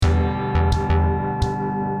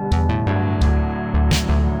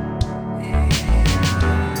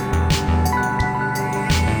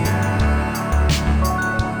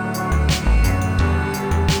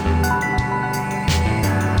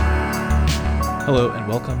Hello and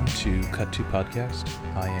welcome to Cut 2 Podcast.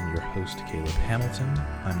 I am your host, Caleb Hamilton.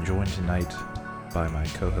 I'm joined tonight by my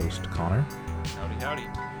co-host, Connor. Howdy, howdy.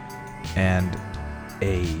 And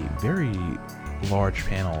a very large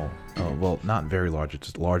panel, well, not very large,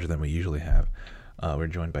 it's larger than we usually have. We're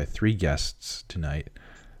joined by three guests tonight,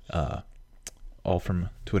 all from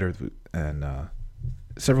Twitter and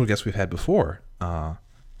several guests we've had before.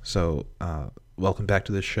 So welcome back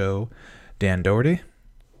to the show, Dan Doherty.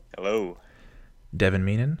 Hello. Devin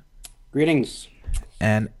Meenan. Greetings.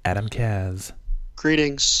 And Adam Kaz.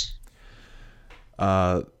 Greetings.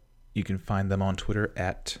 You can find them on Twitter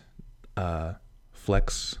at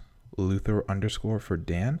FlexLuther_ for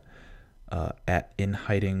Dan. At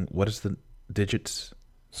InHiding, what is the digits?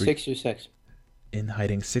 626.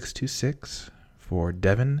 InHiding 626 for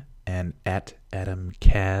Devin, and at Adam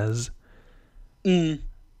Kaz. Is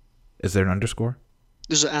there an underscore?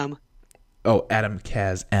 There's an M. Oh, Adam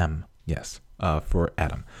Kaz M. Yes. For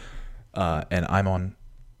Adam. And I'm on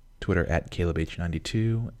Twitter at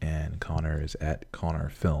CalebH92, and Connor is at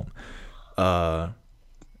ConnorFilm.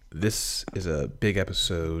 This is a big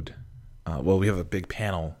episode. Well, we have a big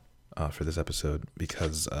panel for this episode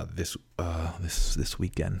because this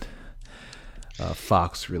weekend,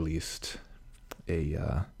 Fox released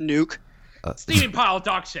a Nuke. Steaming pile of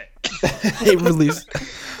dog shit. they released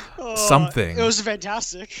something. It was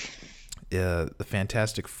fantastic. The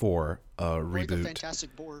Fantastic Four reboot. Like the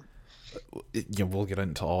Fantastic Four. We'll get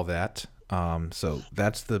into all that. So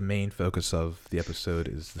that's the main focus of the episode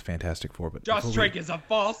is the Fantastic Four. But Josh Drake is a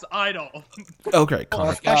false idol. Okay,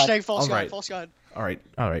 Connor. Hashtag false All god. right. False god. All right.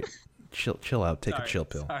 Chill out. Take a chill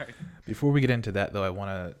pill. Sorry. Before we get into that, though, I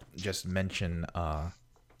want to just mention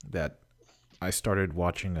that I started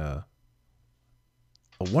watching a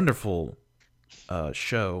wonderful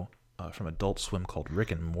show from Adult Swim called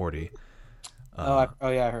Rick and Morty. Yeah,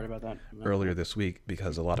 I heard about that Earlier this week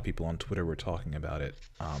because a lot of people on Twitter were talking about it.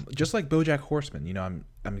 Just like BoJack Horseman, I'm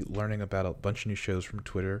learning about a bunch of new shows from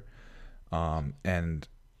Twitter, and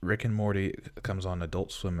Rick and Morty comes on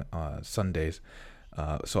Adult Swim Sundays.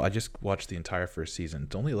 So I just watched the entire first season.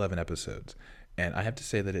 It's only 11 episodes, and I have to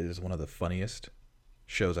say that it is one of the funniest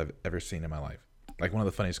shows I've ever seen in my life. Like one of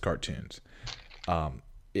the funniest cartoons.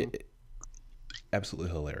 It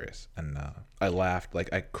absolutely hilarious, and I laughed,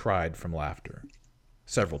 like I cried from laughter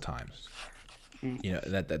several times.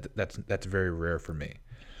 That's very rare for me.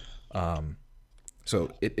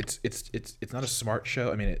 So it's not a smart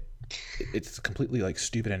show. I mean, it's completely like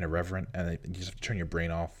stupid and irreverent, and you just have to turn your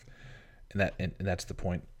brain off, and that's the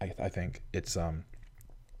point. I think it's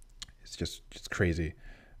just crazy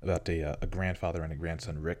about a grandfather and a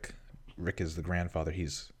grandson. Rick is the grandfather.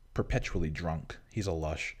 He's perpetually drunk. He's a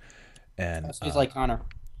lush. And he's like Connor.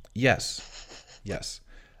 Yes.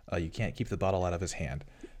 You can't keep the bottle out of his hand.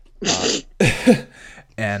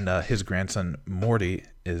 And his grandson Morty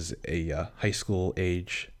is a high school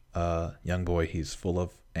age young boy. He's full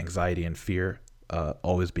of anxiety and fear,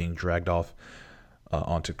 always being dragged off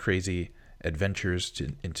onto crazy adventures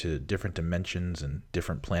into different dimensions and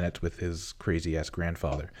different planets with his crazy ass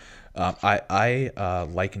grandfather. I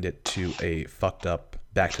likened it to a fucked up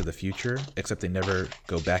Back to the Future, except they never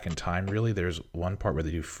go back in time, really. There's one part where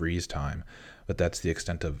they do freeze time, but that's the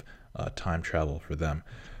extent of time travel for them.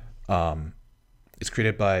 It's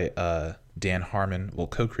created by Dan Harmon,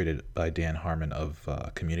 co-created by Dan Harmon of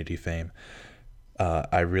Community fame.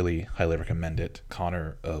 I really highly recommend it.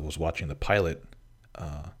 Connor was watching the pilot.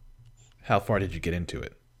 How far did you get into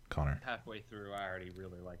it, Connor? Halfway through, I already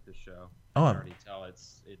really like this show. Oh, I can already tell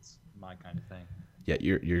it's my kind of thing. Yeah,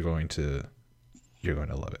 you're going to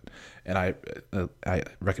love it, and I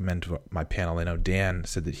recommend to my panel. I know Dan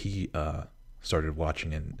said that he started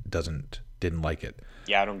watching and didn't like it.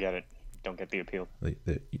 Yeah, I don't get it. Don't get the appeal.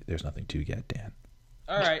 There's nothing to get, Dan.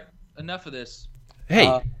 All right, enough of this. Hey,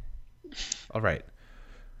 all right.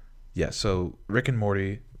 Yeah, so Rick and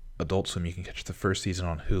Morty, Adult Swim. You can catch the first season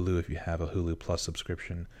on Hulu if you have a Hulu Plus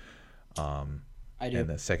subscription. I do. And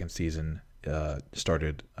the second season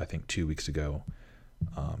started, I think, 2 weeks ago.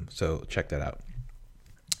 So check that out.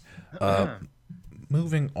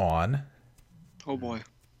 Moving on. Oh boy.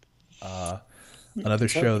 Another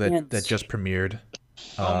show that just premiered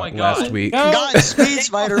Oh my God. last week Godspeed,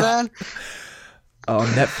 Spider-Man. on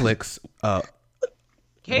Netflix.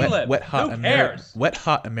 Caleb, Wet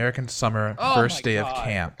Hot American Summer, Oh first my day of God.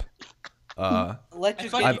 camp.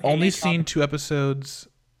 Electric I've I've only Age seen 2 episodes.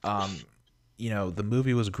 The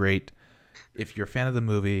movie was great. If you're a fan of the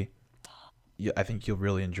movie, I think you'll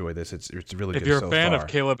really enjoy this. It's really good so far. If you're a fan of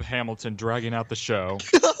Caleb Hamilton dragging out the show,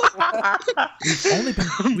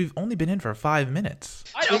 We've only been in for 5 minutes.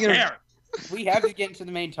 I don't care. We have to get into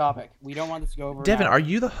the main topic. We don't want this to go over. Devin, now. are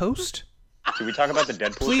you the host? Should we talk about the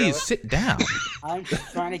Deadpool Please trailer? sit down. I'm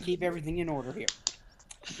just trying to keep everything in order here.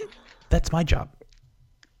 That's my job.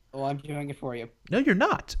 Well, I'm doing it for you. No, you're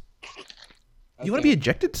not. You want to Okay. be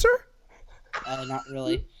ejected, sir? Not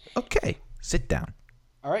really. Okay, sit down.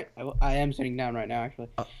 All right, I am sitting down right now, actually.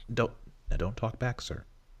 Don't talk back, sir.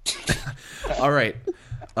 All right,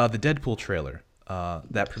 the Deadpool trailer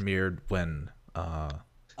that premiered when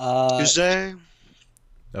Tuesday.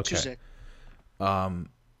 okay. Tuesday.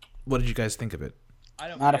 What did you guys think of it? I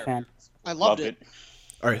don't Not a care. fan. I loved it.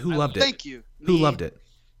 All right, who loved it? Thank you. Who Me, loved it?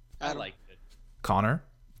 I Adam. liked it. Connor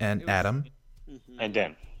and It was- Adam And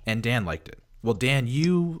Dan. and Dan liked it. Well, Dan,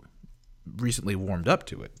 you recently warmed up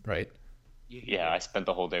to it, right? Yeah, I spent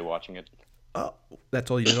the whole day watching it. Oh,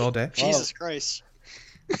 that's all you did all day? Jesus Christ.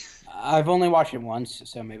 I've only watched it once,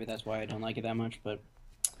 so maybe that's why I don't like it that much. But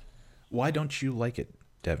Why don't you like it,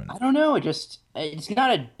 Devin? I don't know. It's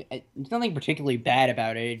nothing particularly bad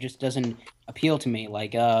about it. It just doesn't appeal to me.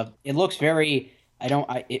 Like it looks very.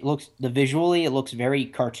 It looks visually. It looks very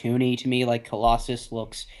cartoony to me. Like Colossus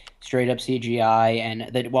looks straight up CGI,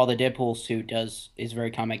 and that while the Deadpool suit is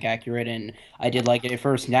very comic accurate, and I did like it at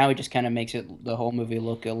first. Now it just kind of makes the whole movie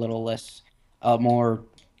look a little less, more,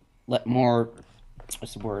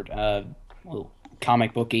 what's the word?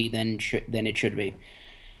 Comic booky than it should be.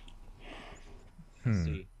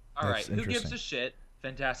 See. All right, That's who gives interesting. a shit?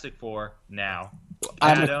 Fantastic Four now.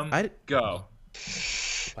 I'm- Adam, go.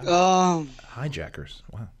 Hijackers.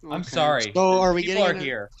 Wow. I'm okay. sorry. So are we People getting are into-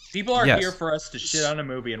 here. People are Yes. here for us to shit on a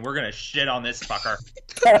movie, and we're gonna shit on this fucker.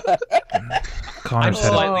 I'm Connor's had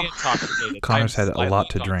slightly intoxicated. Connor's I'm had a slightly lot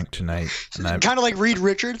to intoxicated. drink tonight, and I Kind of like Reed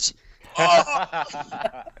Richards.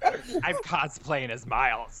 I'm cosplaying as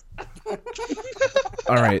Miles.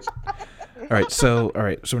 all right. So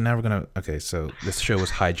now we're gonna. Okay, so this show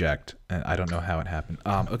was hijacked, and I don't know how it happened.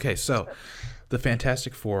 Okay, so the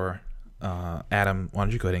Fantastic Four. Adam, why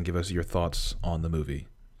don't you go ahead and give us your thoughts on the movie?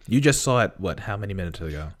 You just saw it. What? How many minutes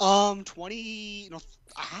ago? 20,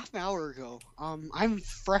 a half an hour ago. I'm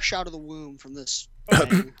fresh out of the womb from this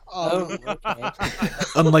thing. Oh, okay.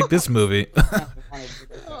 Unlike this movie.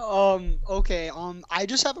 Okay. I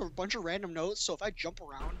just have a bunch of random notes, so if I jump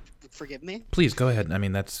around, forgive me. Please go ahead. I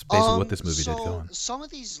mean, that's basically what this movie did. Go So on. some of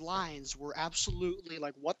these lines were absolutely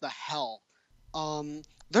like, what the hell?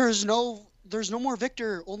 There's no more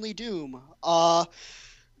Victor, only Doom.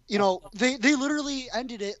 They literally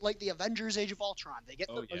ended it like the Avengers: Age of Ultron. They get.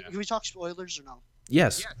 Oh, yeah. Can we talk spoilers or no?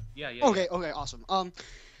 Yes. Yeah. Okay, awesome.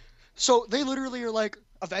 So they literally are like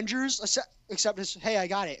Avengers, except it's, hey, I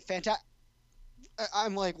got it. Fantastic.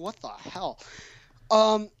 I'm like, what the hell?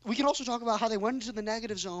 We can also talk about how they went into the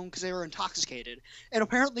negative zone because they were intoxicated, and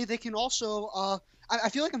apparently they can also. I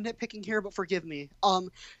feel like I'm nitpicking here, but forgive me.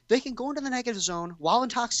 They can go into the negative zone while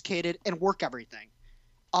intoxicated and work everything.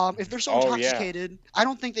 If they're so Oh, yeah. intoxicated, I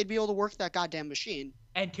don't think they'd be able to work that goddamn machine.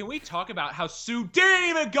 And can we talk about how Sue didn't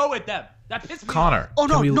even go with them? That pissed me off. Connor, Oh,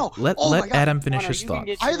 no, can we no. let Oh, my let God. Adam finish Connor, his you can thoughts?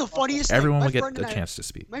 get- I have the funniest thing. Everyone My will get friend a and I- chance to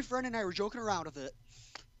speak. My friend and I were joking around with it,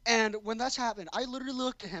 and when that's happened, I literally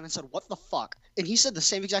looked at him and said, "What the fuck?" And he said the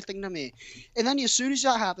same exact thing to me. And then as soon as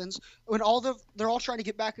that happens, when they're all trying to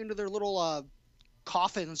get back into their little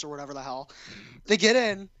coffins or whatever the hell, they get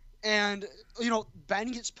in, and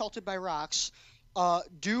Ben gets pelted by rocks,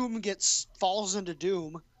 Doom falls into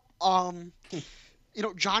Doom,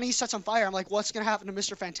 Johnny sets on fire. I'm like, what's gonna happen to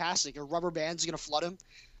Mr. Fantastic? Are rubber bands gonna flood him?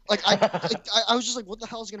 Like I was just like, what the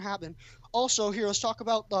hell is gonna happen? Also, here, let's talk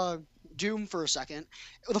about Doom for a second.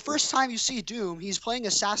 The first time you see Doom, he's playing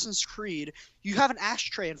Assassin's Creed. You have an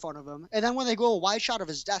ashtray in front of him, and then when they go a wide shot of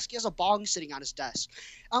his desk, he has a bong sitting on his desk.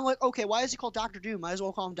 I'm like, okay, why is he called Dr. Doom? Might as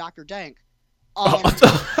well call him Dr. Dank.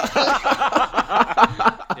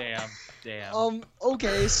 Damn.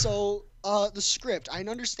 Okay, so the script. I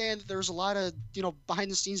understand that there's a lot of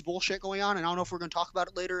behind the scenes bullshit going on, and I don't know if we're gonna talk about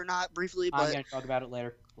it later or not briefly, I'm but gonna talk about it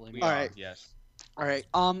later. Believe me. We All are, right. Yes. all right.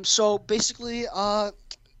 So basically,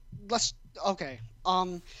 okay.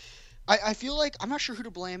 I feel like I'm not sure who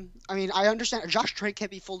to blame. I mean, I understand Josh Trank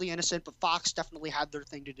can't be fully innocent, but Fox definitely had their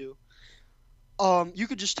thing to do. You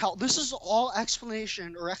could just tell this is all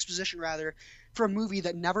exposition rather for a movie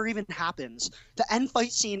that never even happens. The end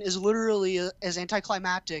fight scene is literally as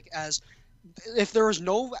anticlimactic as if there was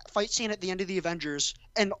no fight scene at the end of the Avengers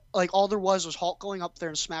and like all there was Hulk going up there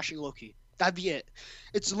and smashing Loki. That'd be it.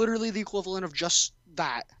 It's literally the equivalent of just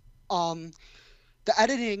that. The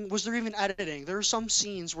editing, was there even editing? There are some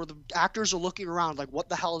scenes where the actors are looking around like, what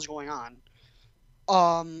the hell is going on?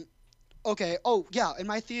 Okay. Oh, yeah, in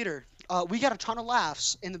my theater. we got a ton of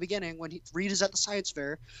laughs in the beginning when Reed is at the science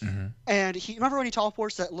fair, Mm-hmm. and remember when he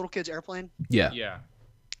teleports that little kid's airplane, Yeah. Yeah.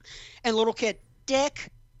 and little kid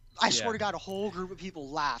Dick. I Yeah. swear to God, a whole group of people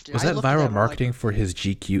laughed. And Was I that looked at viral them, I'm marketing for his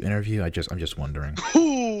GQ interview? I'm just wondering. Like,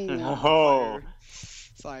 ooh, No.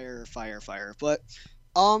 fire. But,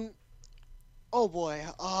 oh boy.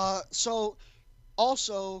 So,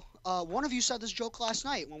 also, one of you said this joke last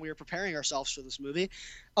night when we were preparing ourselves for this movie.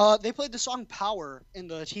 They played the song "Power" in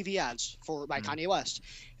the TV ads by Kanye West,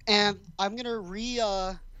 and I'm going to read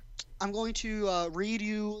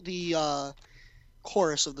you the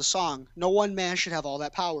chorus of the song. No one man should have all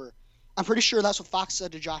that power. I'm pretty sure that's what Fox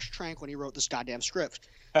said to Josh Trank when he wrote this goddamn script.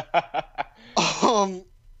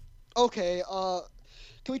 Okay.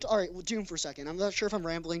 Can we? All right, well, Doom for a second. I'm not sure if I'm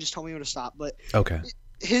rambling. Just tell me when to stop. But Okay.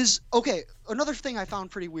 another thing I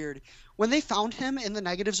found pretty weird when they found him in the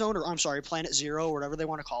negative zone, or I'm sorry, Planet Zero, or whatever they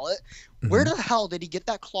want to call it. Where the hell did he get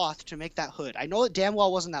that cloth to make that hood? I know it damn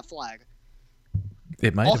well wasn't that flag.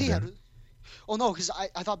 It might All have he been. had. Oh no, because I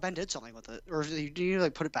thought Ben did something with it, or did you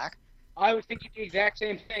like put it back? I was thinking the exact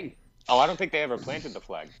same thing. Oh, I don't think they ever planted the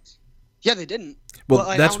flag. Yeah, they didn't. Well, But,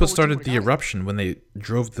 like, I that's don't know what started Doom the would've done. eruption when they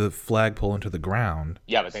drove the flagpole into the ground.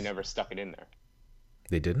 Yeah, but they never stuck it in there.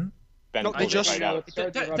 They didn't? Ben No, pulled they it just- right out.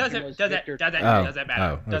 Doesn't Doesn't Oh, matter. oh,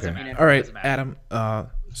 Doesn't okay. matter. All right, Doesn't matter. Adam.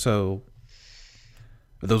 So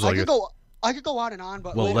those are your. I could go on and on,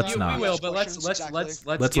 but Well, later let's on not. We will, but questions, let's exactly.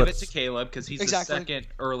 give it let's- to Caleb because he's Exactly. the second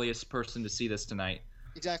earliest person to see this tonight.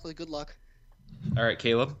 Exactly. Good luck. All right,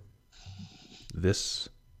 Caleb. this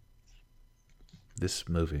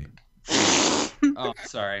movie. Oh,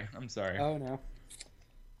 sorry. I'm sorry. Oh no.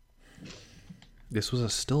 This was a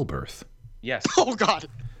stillbirth. Yes. Oh God.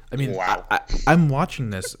 I mean, Wow. I'm watching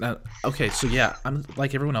this now. Okay, so yeah, I'm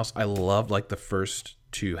like everyone else. I loved like the first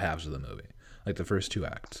two halves of the movie, like the first two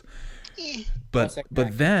acts. But second but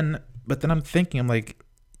act. then I'm thinking, I'm like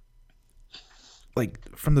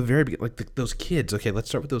from the very beginning, like those kids. Okay, let's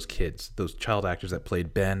start with those kids, those child actors that played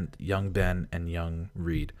young Ben, and young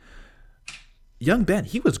Reed. Young Ben,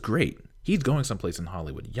 he was great. He's going someplace in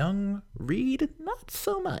Hollywood. Young Reed, not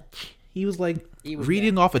so much. He was like He was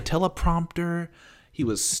reading off a teleprompter. He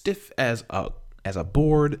was stiff as a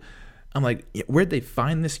board. I'm like, where'd they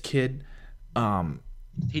find this kid?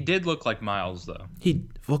 He did look like Miles, though. He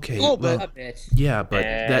okay. little well, bit. A bit. yeah, but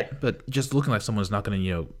Eh. but just looking like someone's not going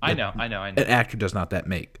to I know. An actor does not that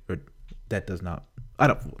make, or that does not. I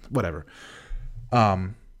don't. Whatever.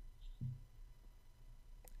 And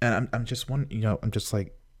I'm just I'm just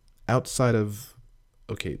like, outside of,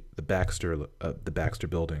 okay, the Baxter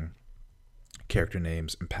Building, character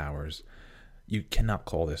names and powers, you cannot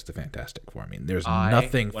call this the Fantastic Four. I mean, there's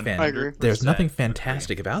nothing. I agree. There's nothing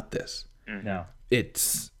fantastic about this. No.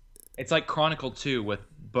 It's It's like Chronicle 2 with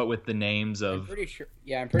the names I'm of pretty sure.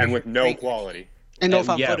 Yeah, I'm pretty And sure. with no quality. And no And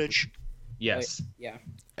found yeah. footage. yes. Yeah.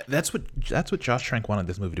 that's what Josh Trank wanted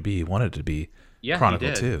this movie to be. He wanted it to be Yeah, he Chronicle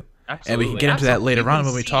did. 2. Absolutely. And we can get into that later You on can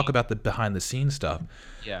when we see- talk about the behind the scenes stuff,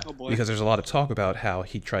 Yeah. Oh boy. because there's a lot of talk about how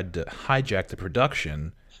he tried to hijack the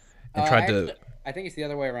production and tried to. I think it's the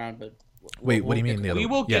other way around, but. Wait, what do you we'll mean get the to other? We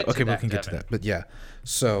will yeah, get to okay, we that, can get to Devin. that. But yeah,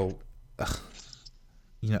 so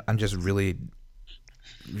I'm just really.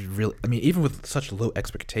 I mean, even with such low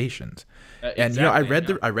expectations, and I read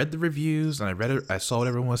the reviews, and I saw what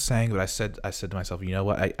everyone was saying, but I said to myself, you know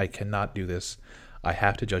what, I cannot do this. I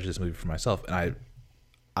have to judge this movie for myself, and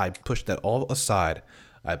I pushed that all aside.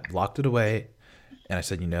 I locked it away, and I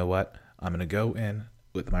said, you know what, I'm gonna go in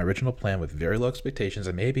with my original plan with very low expectations,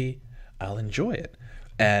 and maybe I'll enjoy it.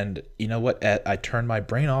 And you know what, I turned my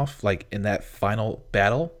brain off like in that final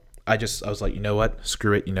battle. I was like, you know what,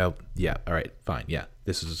 screw it, yeah, all right, fine, yeah,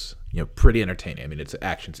 this is pretty entertaining. I mean, it's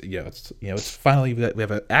action, it's finally we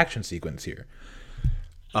have an action sequence here.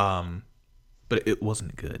 But it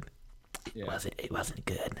wasn't good. It wasn't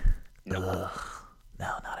good. No,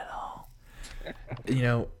 not at all.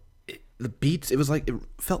 The beats, it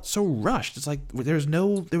felt so rushed. It's like there was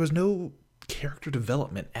no character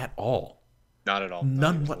development at all. Not at all. None Not even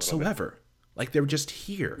a little bit. whatsoever. Like they were just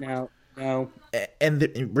here. No.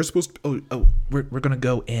 And we're supposed to, we're gonna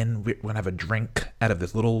go in, we're gonna have a drink out of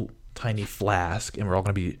this little tiny flask, and we're all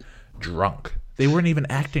gonna be drunk. They weren't even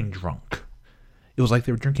acting drunk. It was like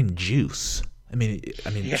they were drinking juice. I mean,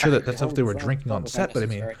 sure that's what they were drinking on set, but I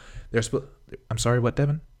mean, they're supposed. I'm sorry, what,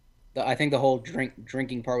 Devin? I think the whole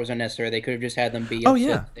drinking part was unnecessary. They could have just had them be. Oh, upset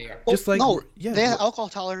yeah. that they are. Just like no, yeah, they have alcohol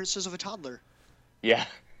tolerances of a toddler. Yeah.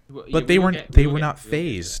 But they were not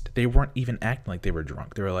phased. They weren't even acting like they were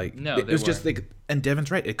drunk. They were like, No, it they was just like, and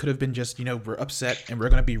Devin's right. It could have been just, we're upset and we're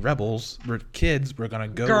gonna be rebels. We're kids. We're gonna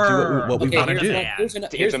go do what we want to do.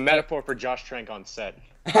 It's a metaphor for Josh Trank on set.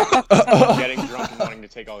 Getting drunk and wanting to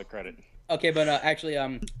take all the credit. Okay, but actually,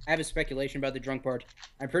 I have a speculation about the drunk part.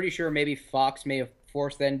 I'm pretty sure maybe Fox may have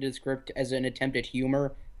forced that into the script as an attempt at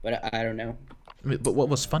humor, but I don't know. But what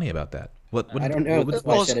was funny about that? I don't know. That's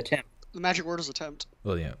why I said attempt. The magic word is attempt.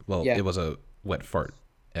 Well, yeah. It was a wet fart.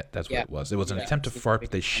 That's what it was. It was an attempt to fart,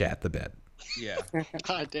 but they shat the bed. Yeah.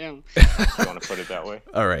 God damn. You want to put it that way?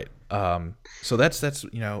 All right. So that's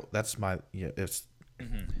my it's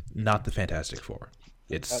not the Fantastic Four.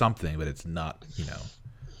 It's something, but it's not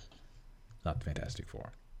not the Fantastic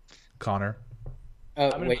Four. Connor.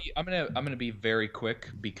 I'm gonna be very quick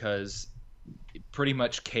because pretty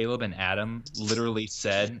much Caleb and Adam literally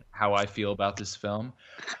said how I feel about this film.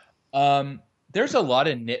 There's a lot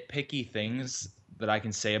of nitpicky things that I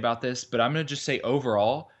can say about this, but I'm gonna just say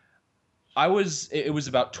overall, it was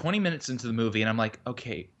about 20 minutes into the movie, and I'm like,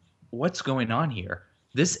 okay, what's going on here?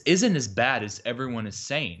 This isn't as bad as everyone is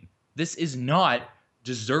saying. This is not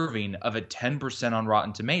deserving of a 10% on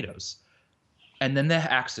Rotten Tomatoes. And then the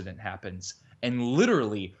accident happens, and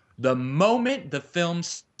literally the moment the film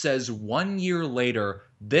says 1 year later,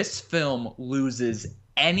 this film loses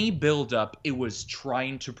any buildup it was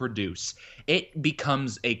trying to produce. It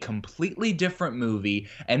becomes a completely different movie,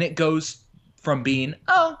 and it goes from being,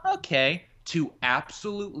 oh, okay, to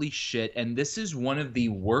absolutely shit. And this is one of the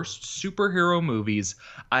worst superhero movies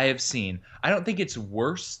I have seen. I don't think it's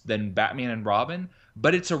worse than Batman and Robin,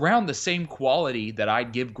 but it's around the same quality that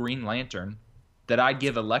I'd give Green Lantern, that I'd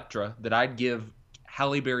give Elektra, that I'd give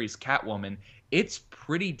Halle Berry's Catwoman. It's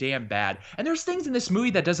pretty damn bad. And there's things in this movie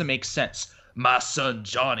that doesn't make sense. My son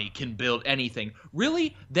Johnny can build anything.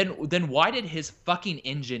 Really? Then why did his fucking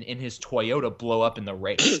engine in his Toyota blow up in the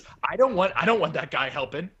race? I don't want that guy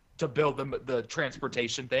helping to build the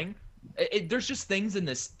transportation thing. There's just things in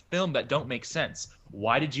this film that don't make sense.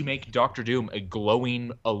 Why did you make Doctor Doom a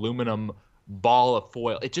glowing aluminum ball of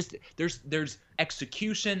foil? It just there's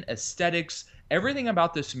execution, aesthetics, everything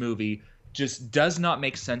about this movie just does not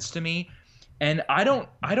make sense to me. And I don't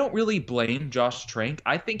really blame Josh Trank.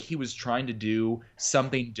 I think he was trying to do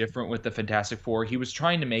something different with the Fantastic Four. He was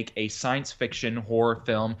trying to make a science fiction horror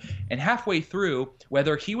film. And halfway through,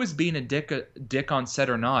 whether he was being a dick on set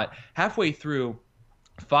or not, halfway through,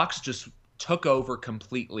 Fox just took over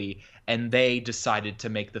completely, and they decided to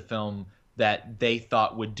make the film that they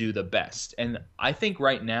thought would do the best. And I think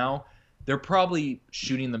right now they're probably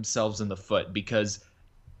shooting themselves in the foot, because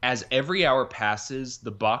as every hour passes, the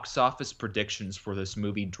box office predictions for this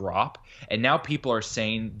movie drop, and now people are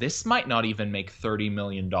saying this might not even make $30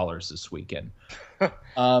 million this weekend.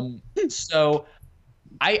 So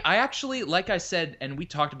I actually, like I said, and we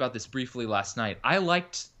talked about this briefly last night, I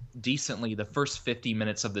liked decently the first 50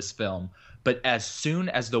 minutes of this film, but as soon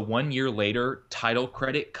as the 1 year later title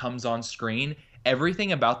credit comes on screen,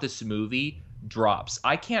 everything about this movie drops.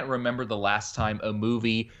 I can't remember the last time a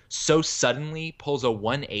movie so suddenly pulls a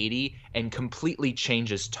 180 and completely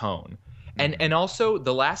changes tone. And also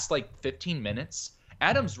the last 15 minutes,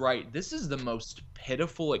 Adam's right, this is the most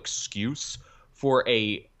pitiful excuse for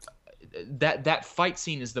that fight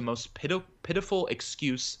scene is the most pitiful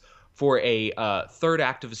excuse for a third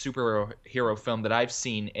act of a superhero film that I've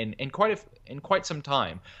seen in quite some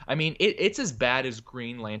time. I mean, it's as bad as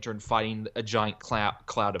Green Lantern fighting a giant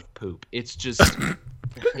cloud of poop. It's just,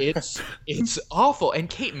 it's awful. And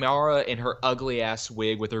Kate Mara in her ugly ass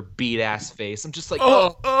wig with her beat ass face. I'm just like,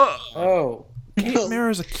 oh. Kate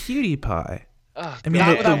Mara's a cutie pie. I mean,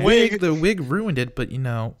 Not the wig ruined it, but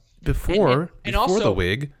before the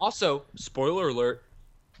wig. Also, spoiler alert.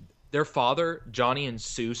 Their father, Johnny and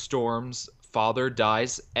Sue Storm's father,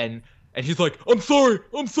 dies, and he's like, I'm sorry.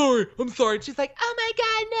 And she's like, oh my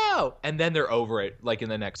God, no. And then they're over it, in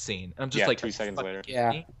the next scene. And I'm just 2 seconds later.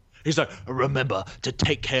 Yeah. He's like, remember to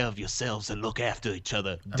take care of yourselves and look after each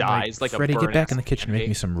other. I'm dies like a Freddie, get back burn-ass in the kitchen and make pancake.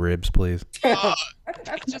 me some ribs, please.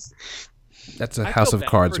 It's just, That's a I House feel of bad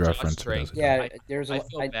Cards for Josh reference. Trank. For those who don't. Yeah, there's I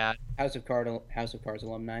feel bad. House of Cards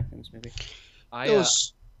alumni in this movie.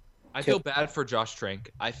 I feel bad for Josh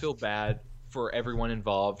Trank. I feel bad for everyone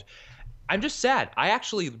involved. I'm just sad. I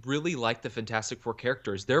actually really like the Fantastic Four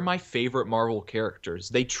characters. They're my favorite Marvel characters.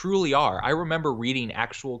 They truly are. I remember reading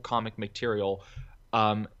actual comic material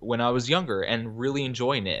when I was younger and really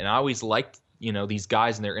enjoying it. And I always liked, these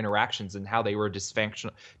guys and their interactions and how they were a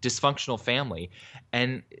dysfunctional family.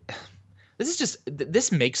 And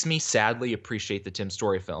this makes me sadly appreciate the Tim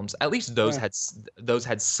Story films. At least those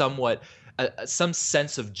had somewhat some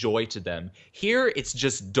sense of joy to them. Here, it's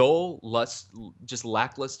just dull, just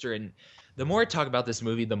lackluster. And the more I talk about this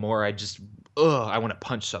movie, the more I want to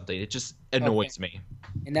punch something. It just annoys me.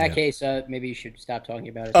 In that Yeah. case, maybe you should stop talking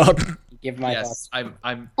about it. Uh, Give my Yes, thoughts.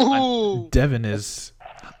 I'm Ooh. Devin is.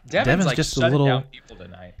 Devin's like just a shutting little. down people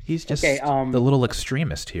tonight. He's just Okay, the little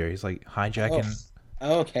extremist here. He's like hijacking.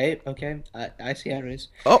 Oh, okay. I see how it is.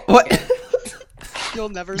 Oh, what? You'll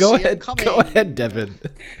never Go see him ahead. coming. Go ahead, Devin.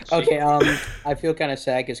 Okay, I feel kind of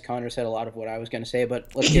sad because Connor said a lot of what I was going to say,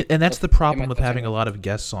 but let's get. And that's let's the get my problem with thoughts having on a lot of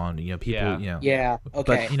guests on. You know, people. Yeah. You know. Yeah. Okay.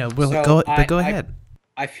 But you know, we'll So go. I- But go I- ahead.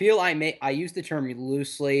 I feel I use the term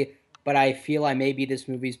loosely, but I feel I may be this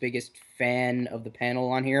movie's biggest fan of the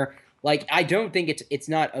panel on here. Like, I don't think it's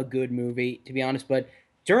not a good movie, to be honest, but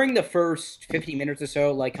during the first 50 minutes or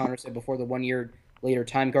so, like Connor said before the 1 year later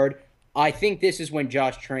time card, I think this is when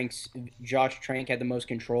Josh Trank had the most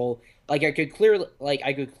control. Like I could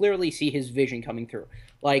clearly see his vision coming through.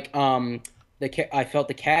 Like I felt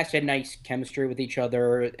the cast had nice chemistry with each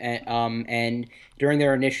other, and during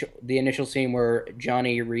the initial scene where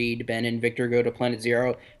Johnny, Reed, Ben, and Victor go to Planet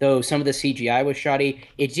Zero, though some of the CGI was shoddy,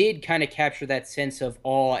 it did kind of capture that sense of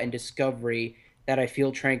awe and discovery that I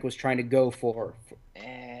feel Trank was trying to go for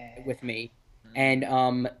with me. And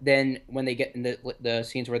then when they get in the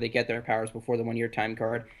scenes where they get their powers before the 1 year time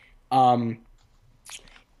card,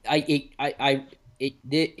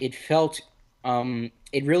 it felt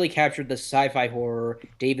it really captured the sci-fi horror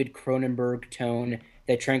David Cronenberg tone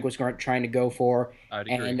that Trank was trying to go for, I'd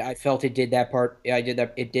agree. and I felt it did that part.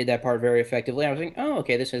 It did that part very effectively. I was like, oh,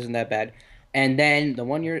 okay, this isn't that bad. And then the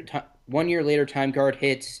 1 year later time card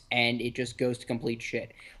hits, and it just goes to complete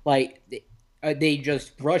shit. Like they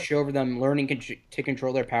just brush over them learning to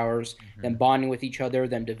control their powers, them bonding with each other,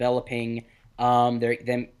 them developing,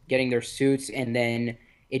 them getting their suits, and then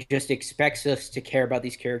it just expects us to care about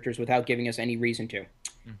these characters without giving us any reason to.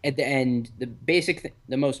 At the end,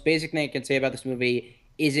 the most basic thing I can say about this movie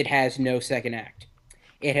is it has no second act.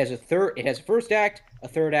 It has a first act, a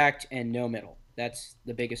third act, and no middle. That's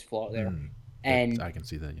the biggest flaw there. And I can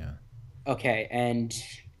see that. Yeah. okay, and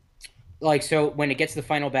like so when it gets to the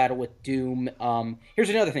final battle with Doom, here's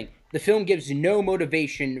another thing. The film gives no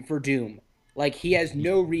motivation for Doom. Like he has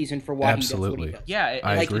no reason for why he does what Absolutely. he does. Yeah,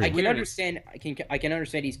 I Like agree. I can understand. I can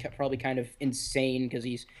understand he's probably kind of insane because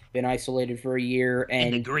he's been isolated for a year and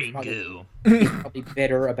In the green probably, goo. he's probably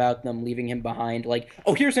bitter about them leaving him behind. Like,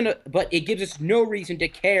 oh, but it gives us no reason to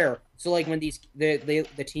care. So like when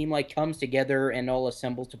the team like comes together and all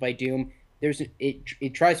assembles to fight Doom,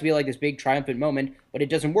 it tries to be like this big triumphant moment, but it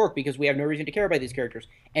doesn't work because we have no reason to care about these characters.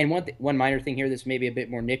 And one minor thing here, this may be a bit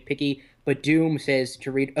more nitpicky, but Doom says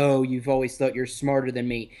to Reed, "Oh, you've always thought you're smarter than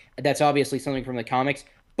me." That's obviously something from the comics.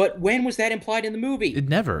 But when was that implied in the movie? It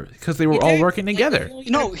never, because they were all working together.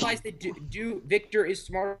 No, implies that Victor is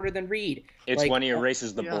smarter than Reed. It's Like, when he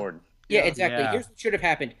erases the yeah. board. Yeah, exactly. Yeah. Here's what should have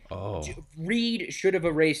happened. Oh. Reed should have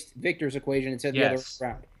erased Victor's equation and said the other way Yes.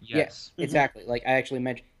 around. Yes. Yeah, exactly. Like I actually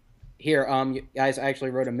mentioned here, guys, I actually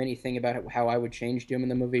wrote a mini thing about how I would change Doom in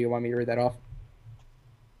the movie. You want me to read that off?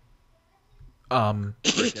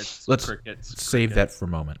 Crickets. Let's Crickets. save that for a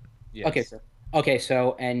moment. Yes. Okay, sir. Okay,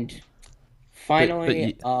 so and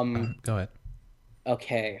finally, Go ahead.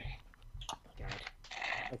 okay.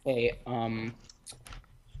 Okay,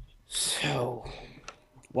 so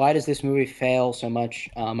why does this movie fail so much?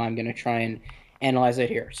 I'm going to try and analyze it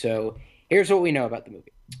here. So here's what we know about the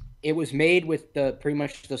movie. It was made with pretty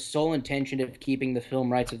much the sole intention of keeping the film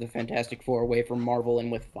rights of the Fantastic Four away from Marvel and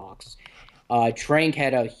with Fox. Trank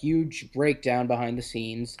had a huge breakdown behind the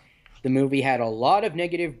scenes. The movie had a lot of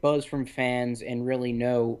negative buzz from fans and really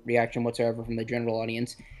no reaction whatsoever from the general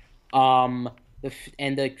audience. The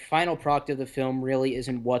final product of the film really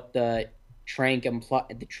isn't what the Trank and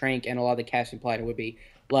a lot of the cast implied it would be.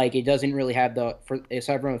 Like it doesn't really have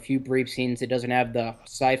aside from a few brief scenes, it doesn't have the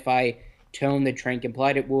sci-fi tone that Trank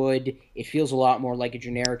implied it would. It feels a lot more like a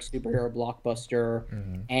generic superhero blockbuster,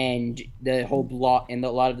 and the whole block and a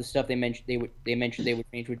lot of the stuff they mentioned they would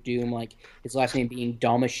change with Doom, like his last name being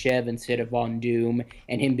Domashev instead of Von Doom,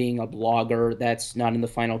 and him being a blogger. That's not in the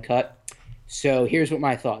final cut. So here's what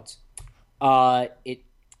my thoughts.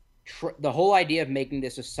 The whole idea of making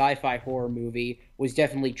this a sci-fi horror movie was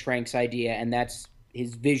definitely Trank's idea, and that's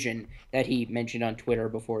his vision that he mentioned on Twitter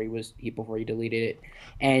before he deleted it.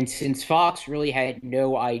 And since Fox really had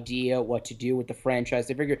no idea what to do with the franchise,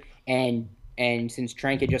 they figured, and since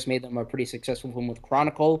Trank had just made them a pretty successful film with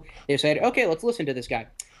Chronicle, they said, okay, let's listen to this guy.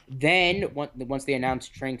 Then once they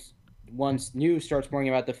announced once news starts pouring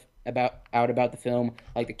about the film,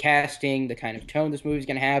 like the casting, the kind of tone this movie's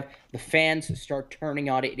gonna have, the fans start turning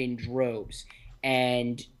on it in droves.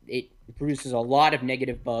 and it produces a lot of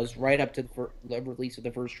negative buzz right up to the release of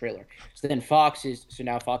the first trailer. So now Fox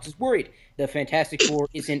is worried. The Fantastic Four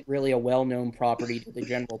isn't really a well-known property to the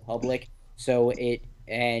general public, now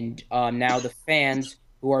the fans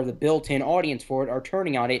who are the built-in audience for it are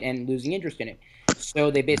turning on it and losing interest in it.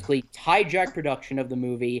 So they basically hijack production of the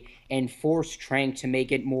movie and force Trank to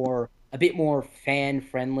make it a bit more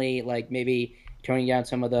fan-friendly, like maybe toning down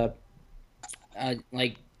some of the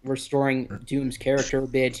restoring Doom's character a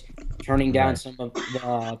bit, turning down some of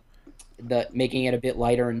the making it a bit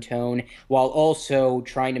lighter in tone, while also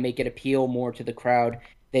trying to make it appeal more to the crowd.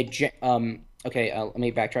 Let me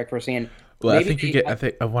backtrack for a second.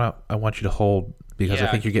 Well, I want you to hold, because I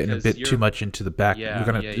think you're getting a bit too much into the back. We're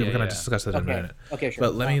gonna discuss that in a minute. Okay, sure.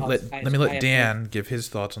 But let me let Dan give his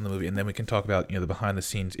thoughts on the movie, and then we can talk about the behind the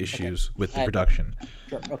scenes issues with the production.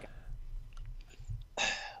 Sure. Okay.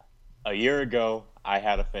 A year ago, I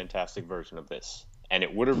had a fantastic version of this, and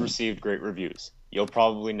it would have received great reviews. You'll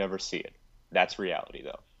probably never see it. That's reality,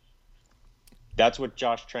 though. That's what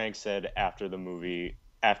Josh Trank said after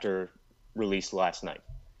release last night.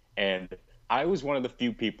 And I was one of the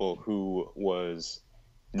few people who was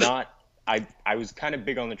not. I was kind of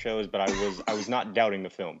big on the trailers, but I was not doubting the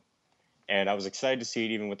film, and I was excited to see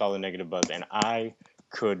it even with all the negative buzz. And I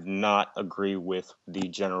could not agree with the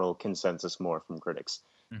general consensus more from critics.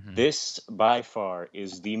 Mm-hmm. This by far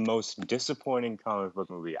is the most disappointing comic book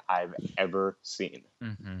movie I've ever seen.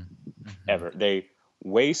 Mm-hmm. Mm-hmm. Ever. They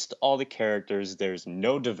waste all the characters. There's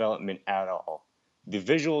no development at all. The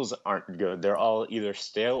visuals aren't good. They're all either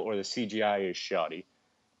stale or the CGI is shoddy.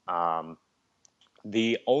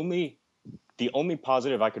 The only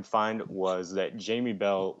positive I could find was that Jamie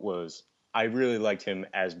Bell I really liked him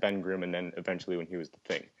as Ben Grimm, and then eventually when he was the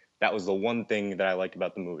Thing. That was the one thing that I liked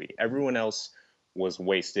about the movie. Everyone else was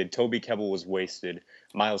wasted. Toby Kebbell was wasted.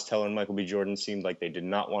 Miles Teller and Michael B. Jordan seemed like they did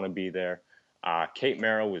not want to be there. Kate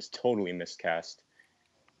Mara was totally miscast.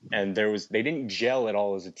 And they didn't gel at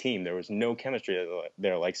all as a team. There was no chemistry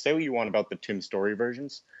there. Like, say what you want about the Tim Story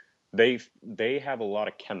versions, they have a lot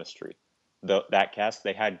of chemistry. That cast,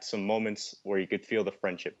 they had some moments where you could feel the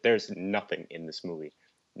friendship. There's nothing in this movie,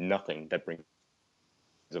 nothing that brings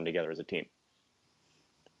them together as a team.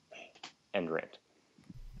 End rant.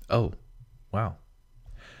 Oh, wow.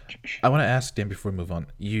 I want to ask Dan before we move on.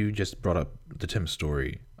 You just brought up the Tim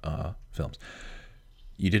Story films.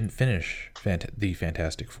 You didn't finish the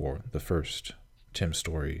Fantastic Four, the first Tim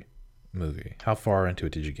Story movie. How far into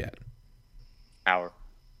it did you get? 1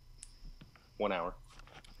 hour.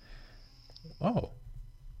 Oh.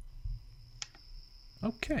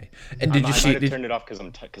 Okay. And did you see? I might have turned it off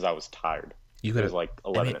because I was tired. You could have, it was like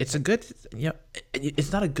 11. I mean, it's a good.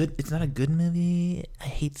 It's not a good movie. I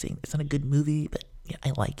hate saying it's not a good movie, but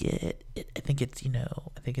I like it. I think it's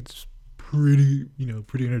pretty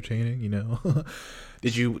entertaining.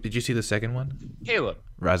 Did you see the second one? Caleb.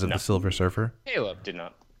 Rise of the Silver Surfer? Caleb. Did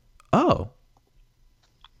not. Oh.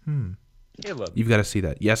 Caleb. You've got to see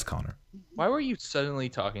that. Yes, Connor. Why were you suddenly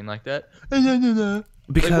talking like that?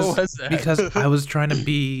 Because what was that? Because I was trying to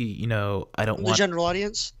be, I don't want the general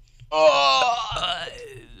audience. Oh,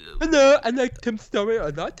 no, I like Tim Story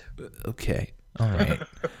or not. Okay. All right.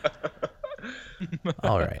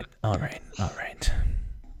 All right.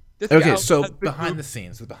 Okay, so behind the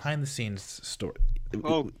scenes story.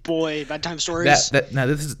 Oh boy, bedtime stories. Now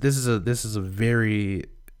this is a very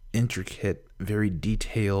intricate, very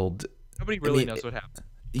detailed. Nobody really knows what happened.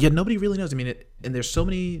 Yeah, nobody really knows. I mean, and there's so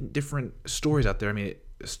many different stories out there. I mean,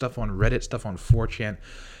 stuff on Reddit, stuff on 4chan,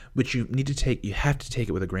 which you have to take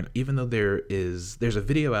it with a grain. Even though there's a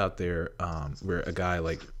video out there where a guy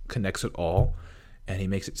connects it all, and he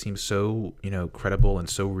makes it seem so credible and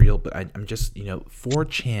so real. But I'm just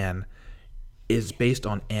 4chan is based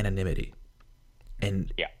on anonymity, and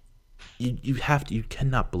yeah, you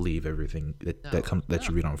cannot believe everything that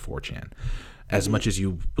you read on 4chan. As much as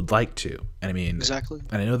you would like to. And I mean, exactly.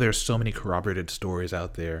 And I know there's so many corroborated stories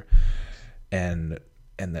out there, and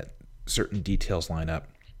that certain details line up.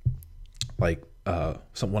 Like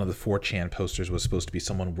one of the 4chan posters was supposed to be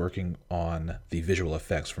someone working on the visual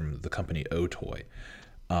effects from the company Otoy,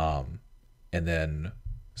 and then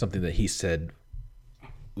something that he said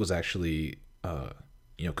was actually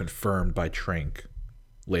confirmed by Trank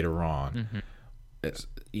later on. Mm-hmm. It's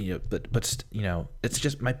it's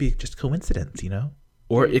just might be just coincidence,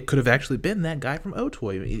 or it could have actually been that guy from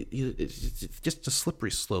Otoy. It's just a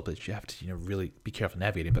slippery slope that you have to really be careful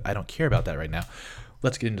navigating. But I don't care about that right now.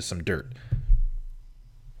 Let's get into some dirt.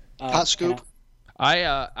 Hot scoop.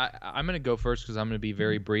 I'm gonna go first because I'm gonna be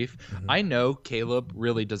very brief. Mm-hmm. I know Caleb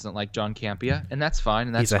really doesn't like John Campea, and that's fine,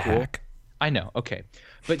 and that's He's a cool. hack. I know. Okay,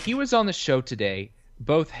 but he was on the show today.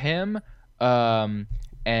 Both him, and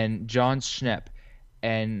John Schnepp,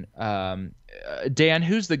 and Dan,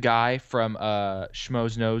 who's the guy from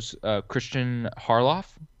Schmoes Knows, Christian Harloff.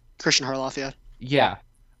 Christian Harloff, yeah. Yeah.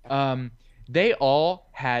 They all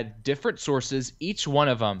had different sources. Each one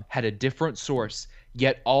of them had a different source,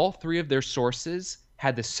 yet all three of their sources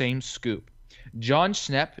had the same scoop. John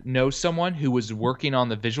Schnepp knows someone who was working on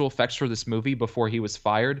the visual effects for this movie before he was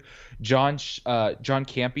fired. John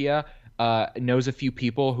Campia knows a few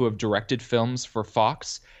people who have directed films for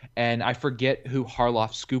Fox, and I forget who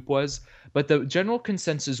Harloff's scoop was, but the general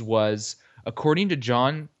consensus was, according to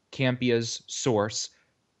John Campia's source,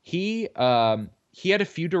 he had a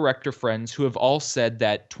few director friends who have all said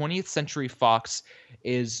that 20th Century Fox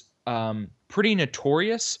is pretty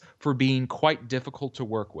notorious for being quite difficult to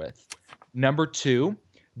work with. Number two,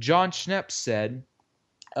 John Schnepp said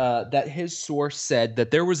that his source said that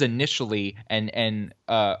there was initially, and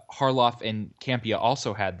Harloff and Campia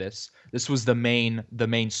also had this. This was the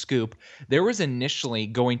main scoop. There was initially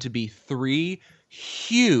going to be 3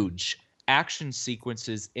 huge action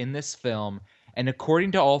sequences in this film, and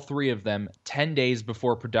according to all 3 of them, 10 days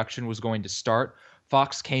before production was going to start,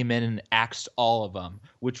 Fox came in and axed all of them,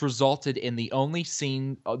 which resulted in the only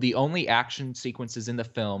action sequences in the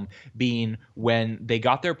film being when they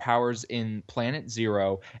got their powers in Planet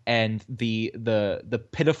Zero, and the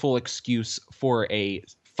pitiful excuse for a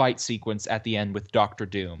fight sequence at the end with Doctor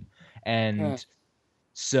Doom. And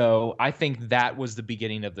so I think that was the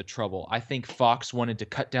beginning of the trouble. I think Fox wanted to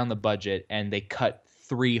cut down the budget, and they cut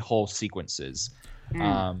 3 whole sequences.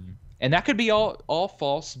 And that could be all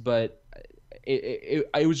false, but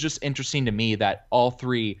it was just interesting to me that all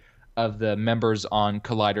 3 of the members on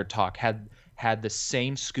Collider Talk had the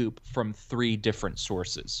same scoop from 3 different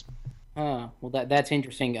sources. Well, that's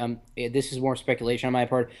interesting. This is more speculation on my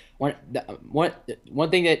part. One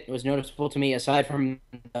thing that was noticeable to me, aside from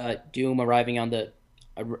Doom arriving on the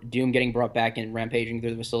Doom getting brought back and rampaging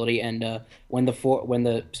through the facility, and when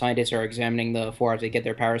the scientists are examining the 4 hours they get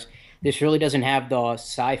their powers, this really doesn't have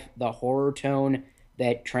the horror tone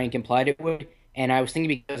that Trank implied it would. And I was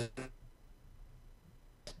thinking because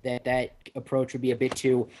that approach would be a bit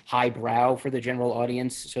too highbrow for the general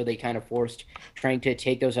audience, so they kind of forced Trank to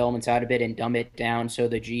take those elements out of it and dumb it down so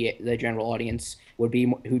the general audience would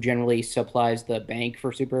be, who generally supplies the bank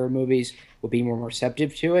for superhero movies, would be more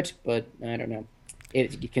receptive to it. But I don't know.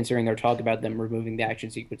 Considering their talk about them removing the action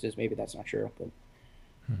sequences, maybe that's not true. But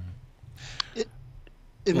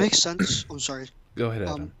it makes sense. I'm sorry. Go ahead,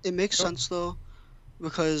 Adam. It makes sense though,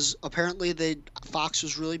 because apparently Fox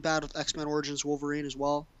was really bad with X-Men Origins Wolverine as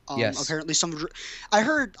well. Yes. Apparently I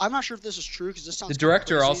heard. I'm not sure if this is true because this sounds. The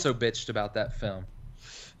director crazy. also bitched about that film.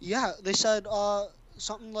 Yeah, they said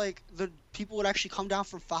something like the people would actually come down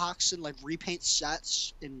from Fox and like repaint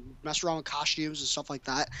sets and mess around with costumes and stuff like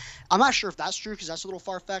that. I'm not sure if that's true because that's a little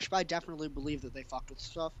far-fetched, but I definitely believe that they fucked with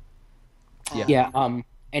stuff.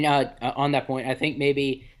 And on that point, I think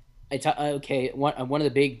maybe it's okay. One of the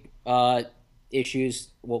big issues,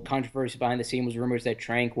 controversy behind the scene was rumors that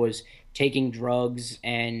Trank was taking drugs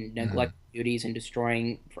and neglecting duties and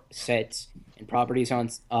destroying sets and properties on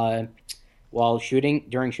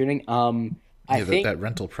during shooting. I think that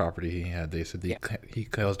rental property he had, they said he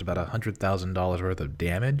caused about $100,000 worth of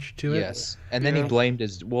damage to it. Yes, and then he blamed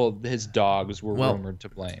his dogs were rumored to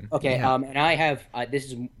blame. Okay, and I have this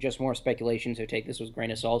is just more speculation, so take this with a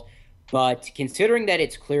grain of salt. But considering that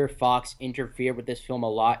it's clear Fox interfered with this film a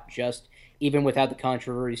lot, just even without the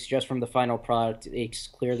controversies, just from the final product, it's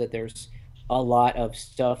clear that there's a lot of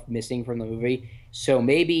stuff missing from the movie. So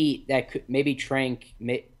maybe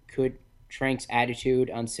Trank's attitude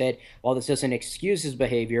on set, while this doesn't excuse his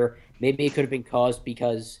behavior, maybe it could have been caused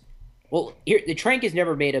because, the Trank has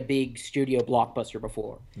never made a big studio blockbuster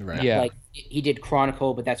before. Right. Yeah. Like he did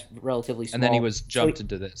Chronicle, but that's relatively small. And then he was jumped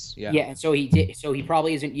into this. Yeah. Yeah, and so he did. So he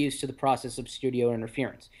probably isn't used to the process of studio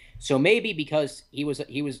interference. So maybe because he was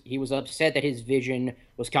upset that his vision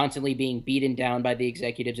was constantly being beaten down by the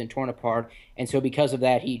executives and torn apart, and so because of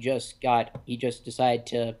that, he just decided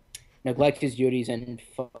to neglect his duties and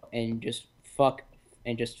just fuck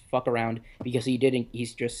around because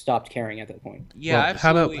he's just stopped caring at that point. Yeah, well,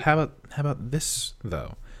 absolutely. How about this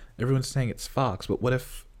though? Everyone's saying it's Fox, but what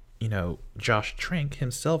if Josh Trank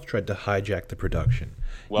himself tried to hijack the production?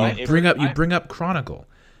 Well, you bring up Chronicle.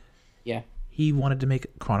 Yeah. He wanted to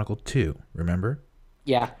make Chronicle 2, remember?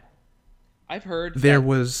 Yeah. I've heard there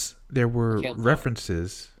were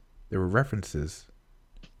references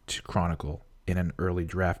to Chronicle in an early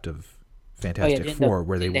draft of Fantastic didn't Four,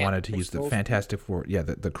 where they didn't have wanted to use the crystals? Fantastic Four,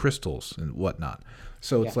 the crystals and whatnot.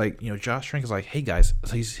 So it's Yeah. like, Josh Trank is like, hey guys,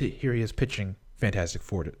 so here he is pitching Fantastic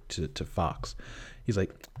Four to Fox. He's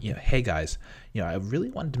like, hey guys, I really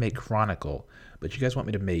wanted to make Chronicle, but you guys want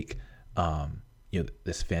me to make,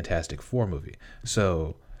 this Fantastic Four movie.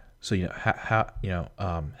 So how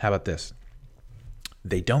about this?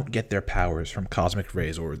 They don't get their powers from cosmic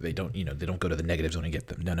rays, or they don't go to the negative zone and get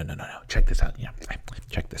them. No. Check this out.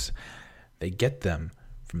 Check this. They get them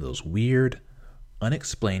from those weird,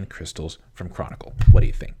 unexplained crystals from Chronicle. What do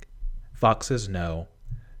you think? Fox says no.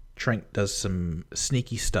 Trank does some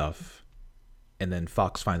sneaky stuff, and then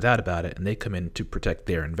Fox finds out about it, and they come in to protect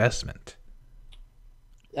their investment.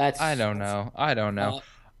 I don't know.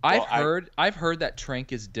 I've heard that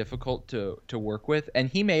Trank is difficult to work with, and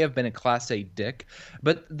he may have been a Class A dick,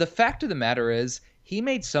 but the fact of the matter is he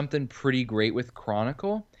made something pretty great with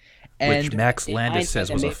Chronicle. And Which Max Landis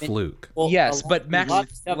says was a fluke. Well, yes, but a Max lot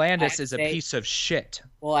of stuff I Landis have to is a say- piece of shit.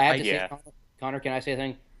 Well, I have to Yeah. say, Connor, can I say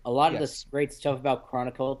something? A lot of Yes. the great stuff about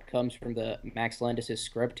Chronicle comes from the Max Landis'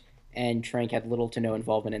 script, and Trank had little to no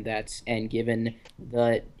involvement in that. And given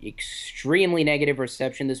the extremely negative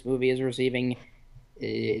reception this movie is receiving,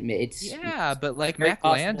 it's Yeah, but like very Mac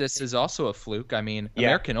possible Landis that- is also a fluke. I mean, Yeah,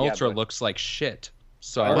 American yeah, Ultra but- looks like shit.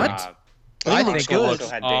 So What? I it looks think it good. looks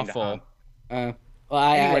Also had Dane awful. DeHaan.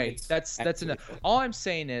 Anyway, that's enough. All I'm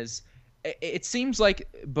saying is, it seems like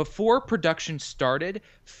before production started,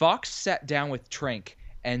 Fox sat down with Trank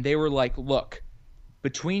and they were like, "Look,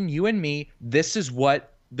 between you and me, this is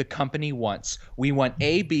what the company wants. We want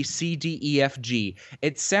A, B, C, D, E, F, G."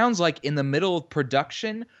 It sounds like in the middle of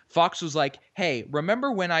production, Fox was like, "Hey,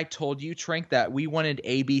 remember when I told you, Trank, that we wanted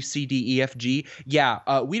A, B, C, D, E, F, G? Yeah,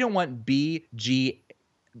 we don't want B, G,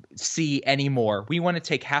 C anymore. We want to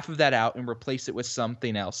take half of that out and replace it with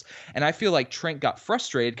something else." And I feel like Trank got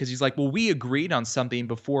frustrated because he's like, "Well, we agreed on something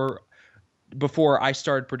before I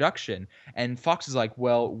started production." And Fox is like,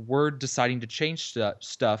 "Well, we're deciding to change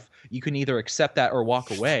stuff. You can either accept that or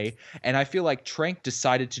walk away." And I feel like Trank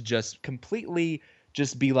decided to just completely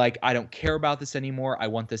just be like, "I don't care about this anymore. I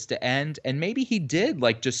want this to end." And maybe he did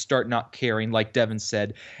like just start not caring, like Devin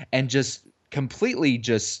said, and just completely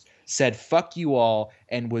just said fuck you all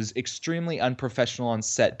and was extremely unprofessional on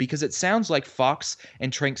set, because it sounds like Fox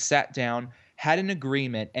and Trank sat down, had an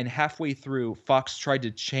agreement, and halfway through Fox tried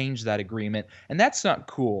to change that agreement, and that's not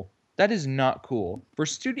cool. That is not cool. For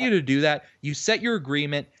studio to do that, you set your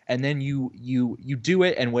agreement and then you do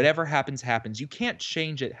it, and whatever happens happens. You can't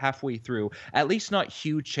change it halfway through. At least not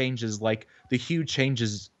huge changes like the huge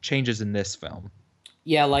changes in this film.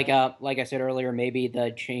 Yeah, like I said earlier, maybe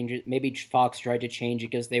Fox tried to change it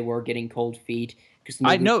because they were getting cold feet.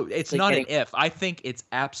 I know it's not an if. I think it's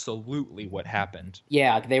absolutely what happened.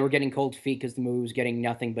 Yeah, they were getting cold feet because the movie was getting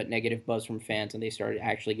nothing but negative buzz from fans, and they started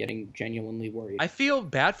actually getting genuinely worried. I feel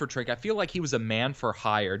bad for Trank. I feel like he was a man for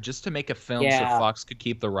hire just to make a film so Yeah. Fox could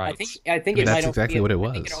keep the rights. I think But it that's might also exactly be, what it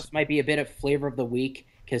I think it was. also might be a bit of flavor of the week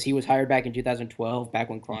because he was hired back in 2012, back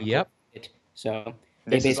when Chronicle. Yep. hit. So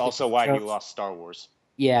This they is basically also why he chose- lost Star Wars.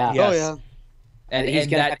 Yeah. Yes. Oh yeah. And He's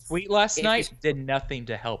gonna that have- tweet last if night he's- did nothing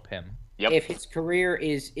to help him. Yep. If his career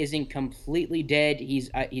isn't completely dead, he's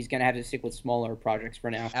gonna have to stick with smaller projects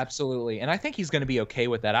for now. Absolutely. And I think he's going to be okay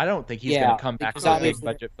with that. I don't think he's Yeah, going to come back because to a big obviously-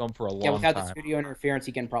 budget film for a Yeah, long without the time. studio interference,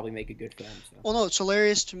 he can probably make a good film. So. Well, no, it's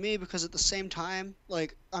hilarious to me because at the same time,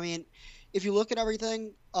 like, I mean, if you look at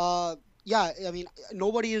everything, yeah, I mean,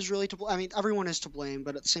 nobody is really to blame. I mean, everyone is to blame,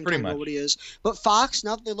 but at the same Pretty time, much. nobody is. But Fox,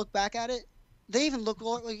 now that they look back at it, they even look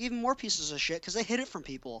like even more pieces of shit because they hid it from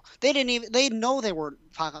people. They know they weren't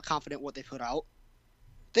confident what they put out.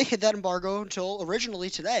 They hid that embargo until originally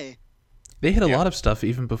today. They hit a Yeah. lot of stuff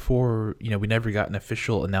even before, we never got an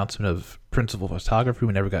official announcement of principal photography.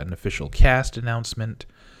 We never got an official cast announcement.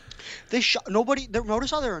 They shot nobody.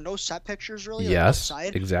 Notice how there are no set pictures really. like, Yes,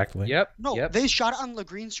 outside? exactly. Yep. No, Yep. they shot it on the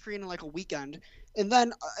green screen in like a weekend. And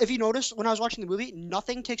then, if you notice, when I was watching the movie,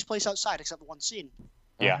 nothing takes place outside except one scene.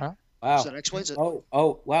 Yeah. Uh-huh. Wow. So that explains it.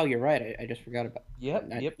 Oh, wow, you're right. I just forgot about. Yep.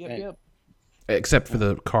 I- Yep. I- Yep. Yep. Except for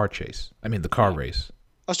the car chase. I mean, the car Yeah. race.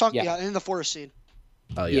 I was talking, Yeah. in the forest scene.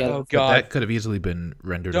 Oh, Yeah. yeah. Oh, But God. that could have easily been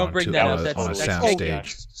rendered Don't onto bring that up. on a That's sound making-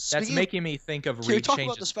 stage. That's Speaking making me think of Can we Reed talk about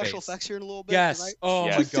changes the special face. effects here in a little bit? Yes. Right? Oh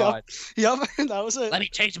Yeah. my God. Yep, that was it. Let me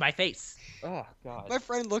change my face. Oh God. My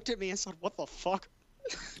friend looked at me and said, "What the fuck?"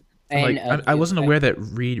 And, Like, I wasn't aware that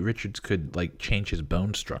Reed Richards could like change his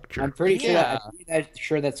bone structure. I'm pretty Yeah.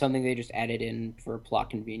 sure that's something they just added in for plot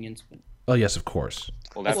convenience. But Oh yes, of course,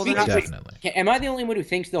 Well, that's Well, they're not- definitely. am I the only one who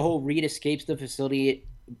thinks the whole Reed escapes the facility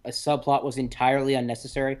a subplot was entirely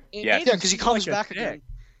unnecessary? Yeah. Yeah, because he comes back again.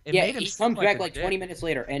 It Yeah, made him he seem comes back a like dick. 20 minutes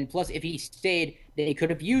later, and plus, if he stayed, they could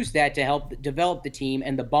have used that to help develop the team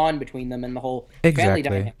and the bond between them and the whole family Exactly.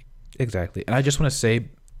 dynamic. Exactly. And I just want to say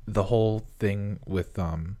the whole thing with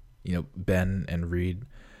Ben and Reed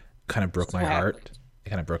kind of broke So my heart. happened. It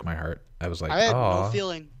kind of broke my heart. I was like, I had no oh,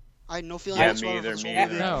 feeling. I had no feeling Yeah, whatsoever me for either, this me whole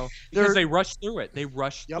either. movie. No, They're- because they rushed through it. They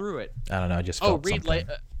rushed Yep. through it. I don't know. I just Oh, felt Reed, something.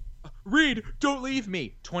 Reed, don't leave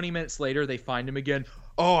me. 20 minutes later, they find him again.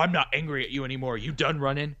 Oh, I'm not angry at you anymore. You done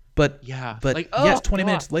running? But Yeah. but like, yes, oh, 20 God.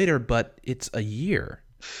 minutes later, but it's a year.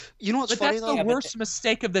 You know what's But funny that's though? the worst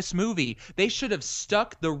mistake of this movie. They should have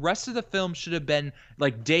stuck. The rest of the film should have been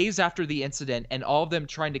like days after the incident, and all of them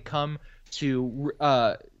trying to come to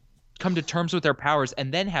terms with their powers,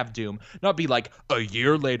 and then have Doom not be like a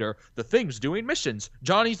year later. The Thing's doing missions.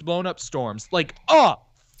 Johnny's blown up storms. Like,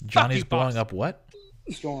 Johnny's you, blowing Fox. up what?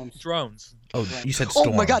 Storms. drones. Oh, you said Oh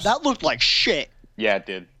storms. my god, that looked like shit. Yeah, it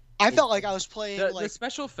did. I felt like I was playing The like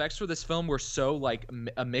special effects for this film were so like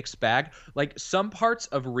a mixed bag. Like some parts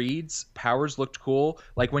of Reed's powers looked cool,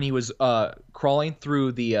 like when he was crawling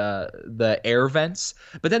through the air vents.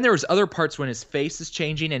 But then there was other parts when his face is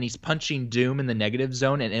changing and he's punching Doom in the negative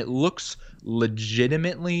zone, and it looks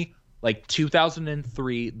legitimately like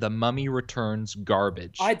 2003 The Mummy Returns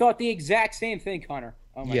garbage. I thought the exact same thing, Connor.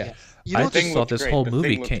 Oh my Yeah. god. you know I what's just Thing thought looked this great. whole The movie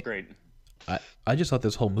Thing looked came. great. I just thought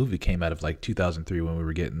this whole movie came out of like 2003 when we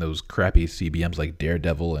were getting those crappy CBMs like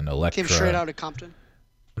Daredevil and Elektra. came straight out of Compton.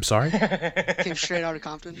 I'm sorry. Came straight out of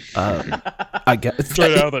Compton. I guess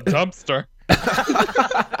Straight out of the dumpster.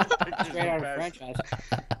 Straight out of franchise.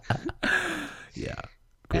 Yeah.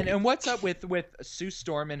 And what's up with Sue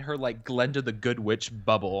Storm and her like Glenda the Good Witch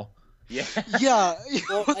bubble? Yeah. Yeah.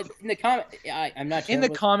 Well, in the comic, I'm not In the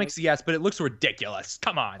terrible- comics, yes, but it looks ridiculous.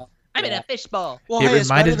 Come on. I'm in a fishbowl. Well, It hey, it's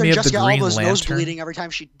better reminded than me of the Jessica Green Alba's nose Lantern. bleeding every time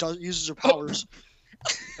she uses her powers.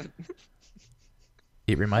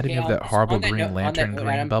 It reminded Okay, me of that horrible on that Green note- on that Lantern note,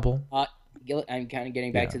 green Adam, bubble. I'm kind of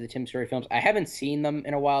getting back Yeah. to the Tim Story films. I haven't seen them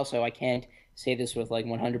in a while, so I can't say this with like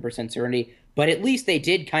 100% certainty. But at least they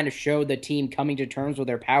did kind of show the team coming to terms with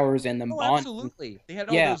their powers and them Oh, bond. absolutely. They had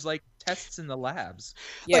all Yeah. those like tests in the labs.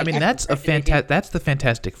 Yeah, I mean, that's a That's the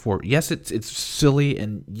Fantastic Four. Yes, it's silly,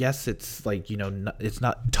 and yes, it's like it's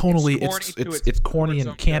not tonally. It's corny It's to it's corny its and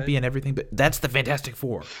own campy good. and everything. But that's the Fantastic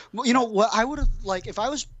Four. Well, you know what? I would have like if I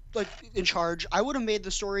was like in charge. I would have made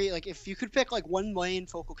the story like if you could pick like one main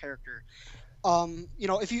focal character.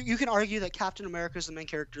 If you can argue that Captain America is the main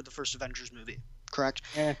character of the first Avengers movie, correct?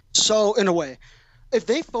 Yeah. So in a way, if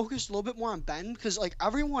they focused a little bit more on Ben, because like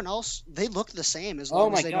everyone else, they look the same as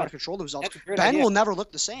long my as they know how God. to control themselves. That's a great Ben idea. will never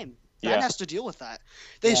look the same. Ben Yeah. has to deal with that.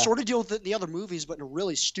 They Yeah. sort of deal with it in the other movies, but in a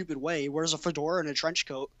really stupid way. He wears a fedora and a trench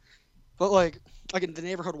coat, but like in the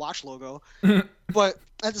Neighborhood Watch logo. But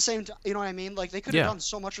at the same time, you know what I mean? Like they could have Yeah. done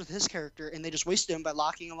so much with his character, and they just wasted him by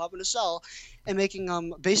locking him up in a cell and making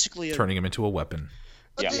him basically a Turning him into a weapon.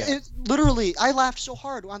 Yeah. literally, I laughed so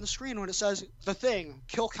hard on the screen when it says the Thing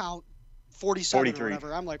kill count 47 or 43.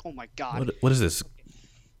 whatever. I'm like, oh my god. What is this?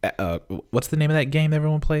 What's the name of that game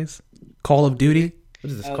everyone plays? Call of Duty.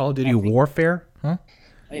 What is this? Call of Duty Warfare? Huh?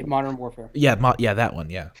 Modern Warfare. Yeah, that one.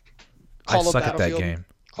 Yeah. I Call of suck at that Battlefield. game.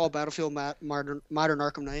 Call of Battlefield Modern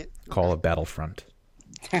Arkham Knight. Call of Battlefront.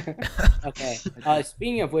 Okay.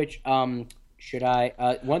 Speaking of which, should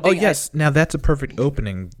I? One Oh thing. yes, now that's a perfect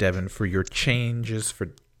opening, Devin, for your changes for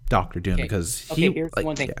Doctor Doom Okay. because Okay, he. here's the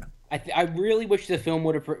one thing. Yeah. I really wish the film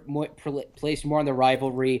would have placed more on the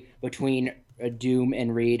rivalry between Doom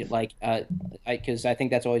and Reed, because I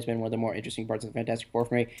think that's always been one of the more interesting parts of the Fantastic Four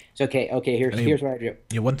for me. So okay, here's what I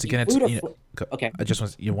do. Once again, it's Include okay. I just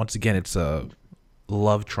want once again, it's a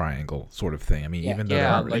love triangle sort of thing. I mean, Yeah. even though Yeah,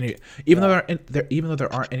 there aren't like- any, even though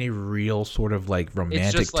there aren't any real sort of like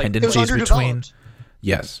romantic just like- It was tendencies between. underdeveloped.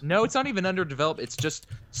 Yes. No, it's not even underdeveloped. It's just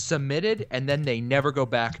submitted, and then they never go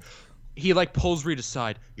back. He like pulls Reed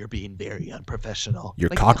aside. You're being very unprofessional. You're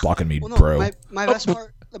Like, cock blocking me, Well, no, bro. my best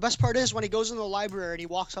part. The best part is when he goes in the library and he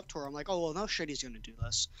walks up to her. I'm like, oh well, no shit, he's gonna do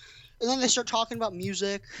this. And then they start talking about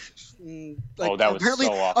music. Like, Oh, that was apparently,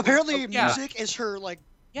 so awkward. apparently, Yeah. music is her like.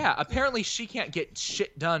 Yeah, apparently she can't get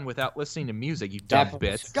shit done without listening to music. You dumb That-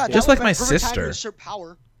 bitch. God, Just that like would've my been a perfect time to sister. insert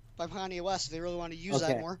Power by Kanye West. If they really want to use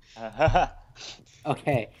Okay. that more.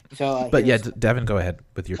 Okay, so But yeah, here's- Devin, go ahead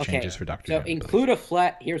with your Okay, changes for Doctor So Doom. please. include a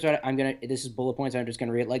flat. Here's what I'm gonna. This is bullet points. I'm just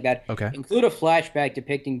gonna read it like that. Okay. Include a flashback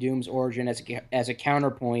depicting Doom's origin as a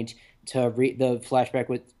counterpoint to the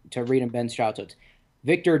flashback to Reed and Ben's childhood.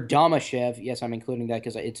 Victor Domashev, yes, I'm including that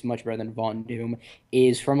because it's much better than Von Doom,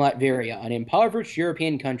 is from Latveria, an impoverished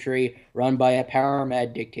European country run by a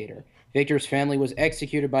power-mad dictator. Victor's family was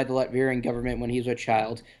executed by the Latvian government when he was a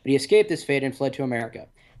child, but he escaped this fate and fled to America.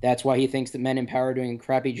 That's why he thinks that men in power are doing a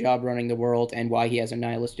crappy job running the world, and why he has a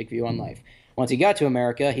nihilistic view on life. Once he got to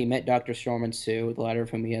America, he met Dr. Storm and Sue, the latter of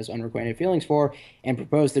whom he has unrequited feelings for, and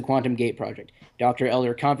proposed the Quantum Gate Project. Dr.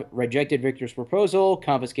 Elder rejected Victor's proposal,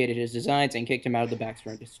 confiscated his designs, and kicked him out of the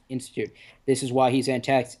Baxter Institute. This is why he's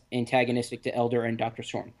antagonistic to Elder and Dr.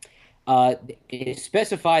 Storm. It is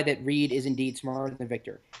specified that Reed is indeed smarter than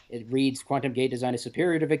Victor. Reed's quantum gate design is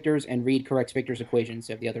superior to Victor's, and Reed corrects Victor's equations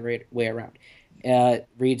instead of the other way around.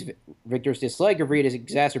 Victor's dislike of Reed is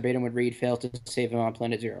exacerbated when Reed fails to save him on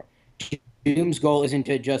Planet Zero. Doom's goal isn't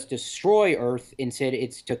to just destroy Earth, instead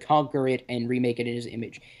it's to conquer it and remake it in his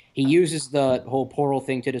image. He uses the whole portal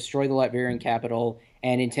thing to destroy the Latvian capital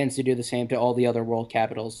and intends to do the same to all the other world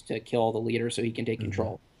capitals to kill all the leaders so he can take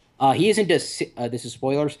control. He isn't this is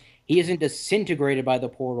spoilers. He isn't disintegrated by the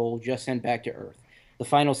portal, just sent back to Earth. The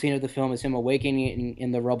final scene of the film is him awakening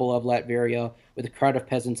in the rubble of Latveria with a crowd of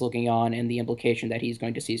peasants looking on, and the implication that he's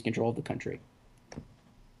going to seize control of the country.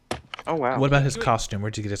 Oh wow. What about his costume?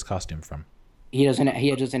 Where'd you get his costume from? He doesn't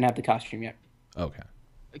have the costume yet. Okay.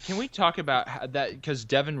 Can we talk about that? Because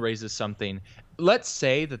Devin raises something. Let's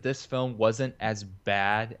say that this film wasn't as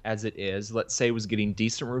bad as it is. Let's say it was getting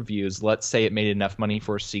decent reviews. Let's say it made enough money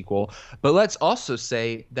for a sequel. But let's also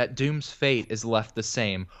say that Doom's fate is left the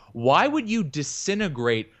same. Why would you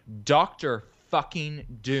disintegrate Dr. fucking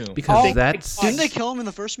Doom? Because Didn't they kill him in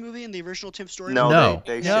the first movie in the original Tim Story? No.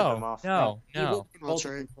 They shipped him off. He lived in both That's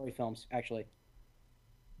right. story films, actually.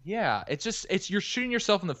 Yeah, it's you're shooting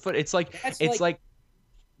yourself in the foot. It's like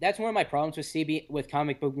That's one of my problems with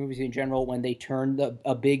comic book movies in general, when they turn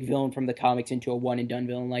a big villain from the comics into a one and done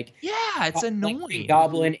villain. it's annoying.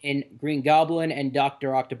 Green Goblin and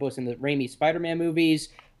Dr. Octopus in the Raimi Spider-Man movies,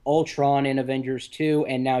 Ultron in Avengers 2,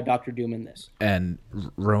 and now Dr. Doom in this. And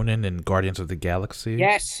Ronan in Guardians of the Galaxy.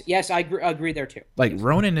 Yes, I agree there too. Like,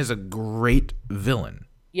 Ronan is a great villain.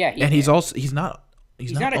 Yeah, he's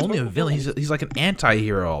not only a villain. villain. He's like an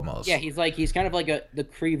anti-hero almost. Yeah, he's kind of like the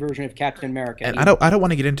Kree version of Captain America. And I don't want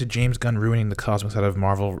to get into James Gunn ruining the cosmic side of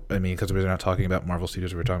Marvel. I mean, because we're not talking about Marvel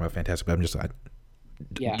Studios, we're talking about Fantastic. But I'm just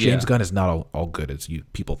James Gunn is not all good as you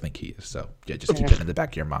people think he is. So yeah, just keep that in the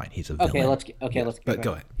back of your mind. He's a villain. Let's But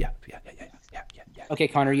go ahead. Yeah. Okay,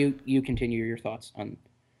 Connor, you continue your thoughts on.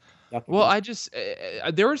 Well, I just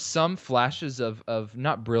there were some flashes of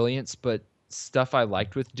not brilliance, but stuff I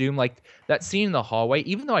liked with Doom, like that scene in the hallway.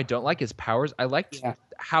 Even though I don't like his powers, I liked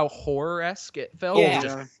how horror-esque it felt.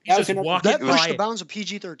 Yeah. He's just walking That pushed by. the bounds of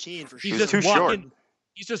PG-13 for sure. He's just too short. walking.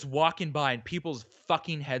 He's just walking by, and people's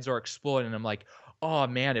fucking heads are exploding. And I'm like, oh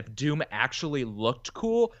man, if Doom actually looked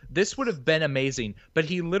cool, this would have been amazing. But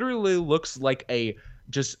he literally looks like a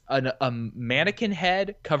mannequin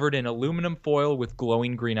head covered in aluminum foil with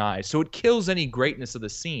glowing green eyes. So it kills any greatness of the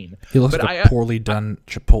scene. He looks But like a poorly done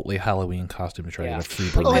Chipotle Halloween costume to try to get a free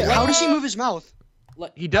burger. Oh, wait, how does he move his mouth? He How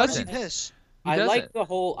does he doesn't. piss? I doesn't. like the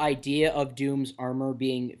whole idea of Doom's armor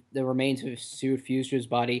being the remains of his suit fused to his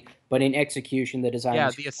body, but in execution, the design. Yeah,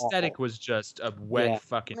 is the aesthetic awful. was just a wet Yeah.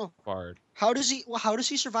 fucking No. fart. How does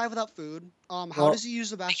he survive without food? How Well, does he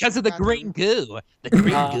use the bathroom? Because of the green goo. The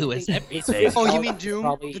green goo is everything. Oh, you mean Doom?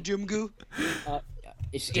 Probably- The Doom goo?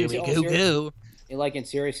 Doomy goo goo. Like in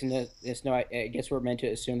seriousness, no, I guess we're meant to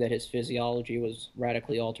assume that his physiology was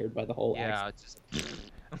radically altered by the whole Yeah, accident. it's just,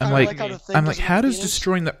 I I'm like how the thing doesn't how have does penis.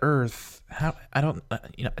 destroying the Earth? How I don't,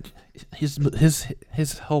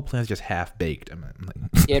 his whole plan is just half baked. I'm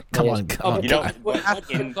like, It come is. on, come on. You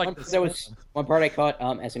know, There was one part I caught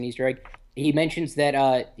as an Easter egg. He mentions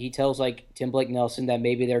that he tells Tim Blake Nelson that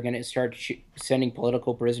maybe they're going to start sending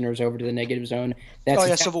political prisoners over to the negative zone. That's Oh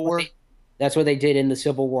yeah, exactly Civil what War. That's what they did in the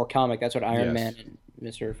Civil War comic. That's what Iron Yes. Man and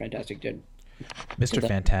Mr. Fantastic did. Mr.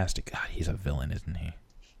 Fantastic. God, he's a villain, isn't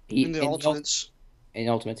he? In the Ultimates. In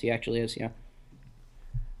Ultimates, he actually is. Yeah.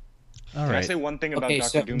 All Can I right. say one thing about Okay,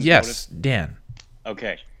 Doctor so- Doom's Yes, Dan.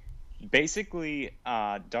 Okay. Basically,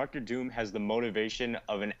 Doctor Doom has the motivation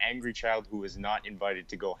of an angry child who is not invited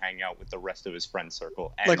to go hang out with the rest of his friend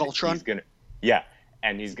circle. And Like Ultron? He's gonna, yeah,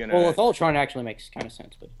 and he's gonna. Well, with Ultron, actually makes kind of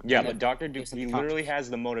sense, but yeah, but Doctor Doom, based on he the literally comics. has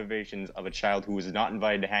the motivations of a child who was not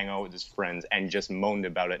invited to hang out with his friends and just moaned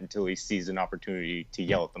about it until he sees an opportunity to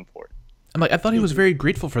yell at them for it. I'm like, I thought he was very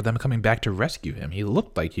grateful for them coming back to rescue him. He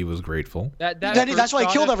looked like he was grateful. That's why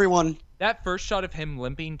he killed everyone. That first shot of him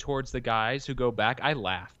limping towards the guys who go back, I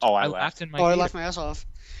laughed. Oh, I I laughed. laughed in my Oh, I theater. laughed my ass off.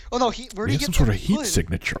 Oh no, where did We he have get some sort the of heat hood?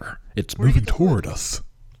 signature. It's Where do you moving get the hood? toward us.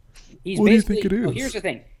 He's What do you basically. think it Well, is? here's the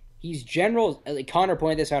thing. He's General. Connor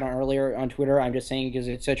pointed this out earlier on Twitter. I'm just saying because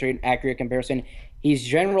it's such an accurate comparison. He's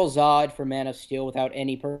General Zod for Man of Steel without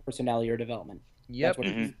any personality or development. Yep. That's what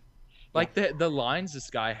he is. Like the lines this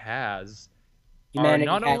guy has are Humanity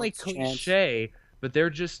not has only its chance. cliche, but they're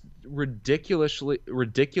just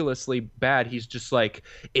ridiculously bad. He's just like,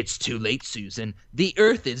 it's too late, Susan. The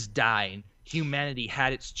Earth is dying. Humanity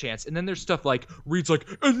had its chance. And then there's stuff like, Reed's like,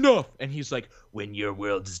 enough. And he's like, when your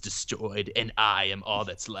world is destroyed and I am all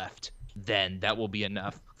that's left, then that will be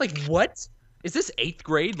enough. Like, what? Is this 8th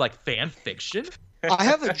grade, like, fan fiction? I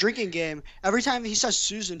have a drinking game. Every time he says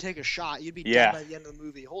Susan, take a shot, you'd be Yeah. dead by the end of the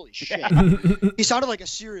movie. Holy shit. He sounded like a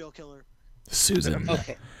serial killer. Susan.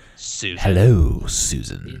 Okay. Susan. Hello,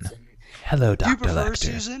 Susan. Hello, Do you Dr. prefer Lecter.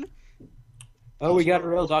 Susan? Oh, we got a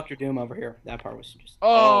real Doctor Doom over here. That part was just. Oh,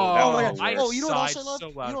 Oh my God. I Oh, you know what else I sighed loved? so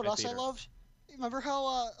You loud know in what my else I theater. loved? Remember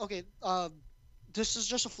how, this is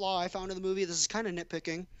just a flaw I found in the movie. This is kind of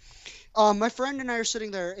nitpicking. My friend and I are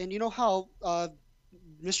sitting there, and you know how,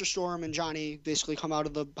 Mr. Storm and Johnny basically come out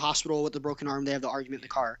of the hospital with the broken arm. They have the argument in the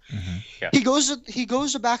car. Mhm. Yeah. He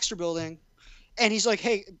goes to Baxter Building, and he's like,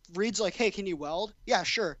 "Hey," Reed's like, "Hey, can you weld?" Yeah,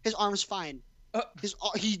 sure. His arm's fine.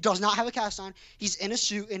 He does not have a cast on. He's in a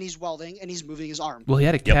suit and he's welding and he's moving his arm. Well, he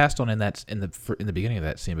had a cast on in the beginning of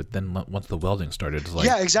that scene, but then once the welding started, it's like,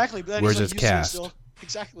 yeah, exactly. But then where's he's his like, "You see it cast?" still."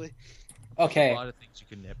 Exactly. Okay. A lot of things you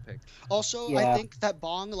can nitpick. Also, I Yeah. think that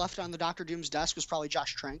bong left on the Doctor Doom's desk was probably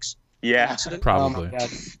Josh Trank's Yeah. accident. probably. Oh my God.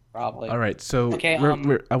 Probably. All right, so Okay,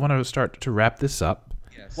 I want to start to wrap this up.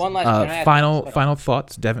 Yes. One last. can I ask Final this? final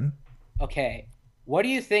thoughts, Devin. Okay. What do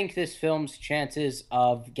you think this film's chances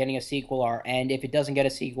of getting a sequel are? And if it doesn't get a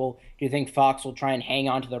sequel, do you think Fox will try and hang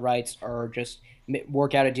on to the rights or just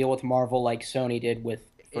work out a deal with Marvel like Sony did with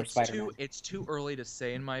for Spider-Man? It's too early to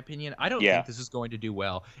say, in my opinion. I don't Yeah. think this is going to do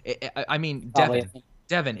well. I mean, Probably.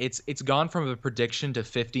 Devin, it's gone from a prediction to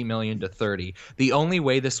 50 million to 30. The only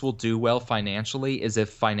way this will do well financially is if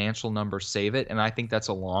financial numbers save it, and I think that's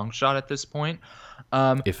a long shot at this point.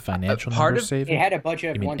 If financial part numbers of- save It it, had a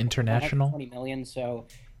budget of You mean international? 120 million, so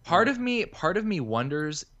Part of me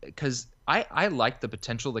wonders, because I like the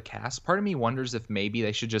potential of the cast. Part of me wonders if maybe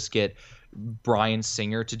they should just get Bryan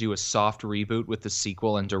Singer to do a soft reboot with the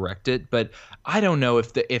sequel and direct it. But I don't know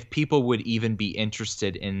if people would even be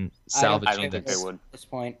interested in salvaging I don't think this. they would. at this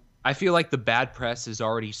point. I feel like the bad press is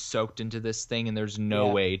already soaked into this thing, and there's no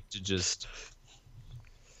Yeah. way to just.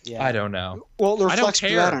 Yeah. I don't know. Well, it I don't reflects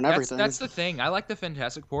care. that on everything. That's the thing. I like the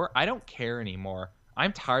Fantastic Four. I don't care anymore.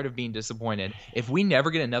 I'm tired of being disappointed. If we never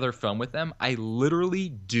get another film with them, I literally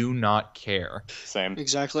do not care. Same.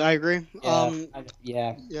 Exactly, I agree.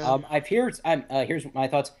 Yeah. yeah. Here's my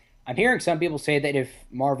thoughts. I'm hearing some people say that if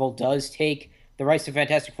Marvel does take the rights to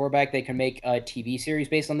Fantastic Four back, they can make a TV series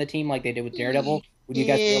based on the team like they did with Daredevil. Would you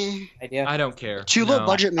guys be up for that idea? I don't care. Too low No.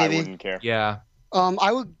 budget, I maybe. wouldn't care. Yeah.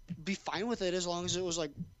 I would be fine with it as long as it was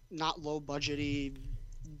like not low budgety.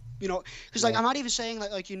 You know, because like Yeah. I'm not even saying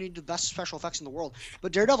that like you need the best special effects in the world,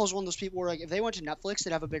 but Daredevil's one of those people where like if they went to Netflix,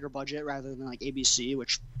 they'd have a bigger budget rather than like ABC,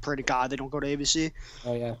 which pray to God they don't go to ABC.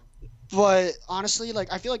 Oh yeah. But honestly,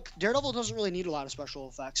 like I feel like Daredevil doesn't really need a lot of special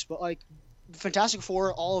effects, but like Fantastic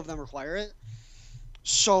Four, all of them require it.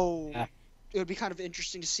 So Yeah. it would be kind of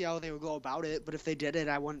interesting to see how they would go about it. But if they did it,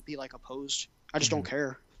 I wouldn't be like opposed. I just don't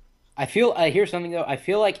care. I feel here's something though. I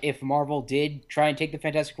feel like if Marvel did try and take the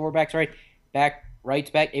Fantastic Four rights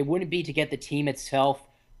back, it wouldn't be to get the team itself,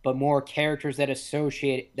 but more characters that are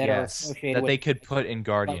associated that with they could put in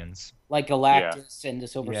Guardians. like Galactus and the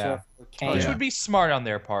Silver Yeah. Surfer, Kang. Which Yeah. would be smart on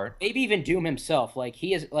their part. Maybe even Doom himself. Like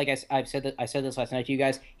he is, like I said this last night to you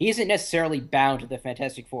guys. He isn't necessarily bound to the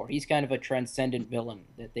Fantastic Four. He's kind of a transcendent villain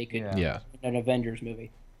that they could Yeah. in an Avengers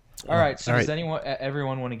movie. All right. So All does right.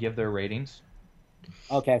 everyone want to give their ratings?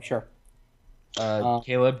 Okay, sure.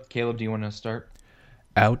 Caleb, do you want to start?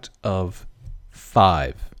 out of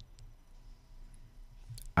 5.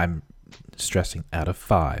 I'm stressing out of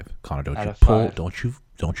 5. Connor, don't Out you of pull? 5. Don't you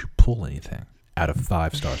pull anything? Out of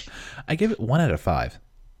 5 stars, I give it 1 out of 5.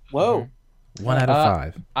 Whoa. 1 out of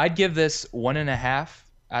 5. I'd give this 1.5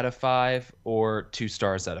 out of 5 or 2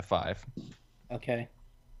 stars out of 5. Okay.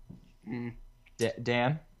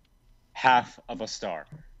 Dan? Half of a star.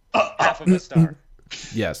 Half of a star.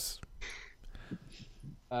 Yes.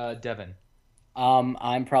 Devin?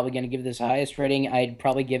 I'm probably going to give this the highest rating.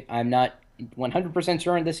 I'm not 100%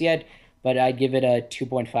 sure on this yet, but I'd give it a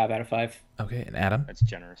 2.5 out of 5. Okay, and Adam. That's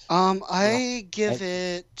generous. I give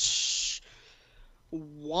it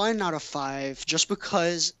 1 out of 5 just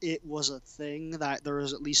because it was a thing that there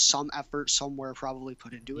was at least some effort somewhere probably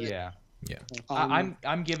put into it. Yeah. Um,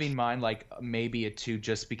 I'm giving mine like maybe a 2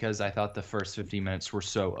 just because I thought the first 15 minutes were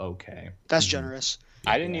so okay. That's generous.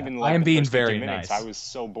 I didn't even like I am the being first 50 very minutes. nice. I was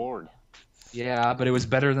so bored. Yeah, but it was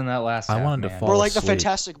better than that last I half, wanted to man. fall We're like the asleep.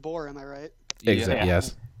 Fantastic Boar, am I right? Exactly. Yeah.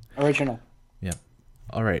 Yes. Original.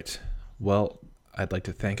 All right. Well, I'd like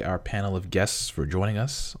to thank our panel of guests for joining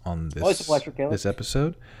us on Always a pleasure, Caleb. this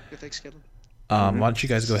episode. Yeah, thanks, Caleb. Why don't you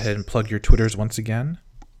guys go ahead and plug your Twitters once again?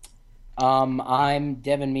 I'm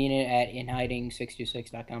Devin Mina at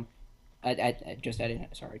inhiding626.com. Just at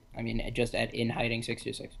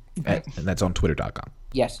inhiding626. And that's on twitter.com.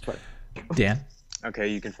 Yes, Twitter. Dan Okay,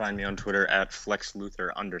 you can find me on Twitter at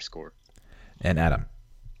FlexLuther_. and Adam.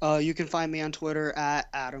 You can find me on Twitter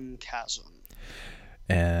at AdamChasm.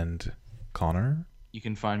 And Connor. You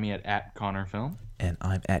can find me at ConnorFilm. And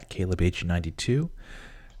I'm at CalebH92.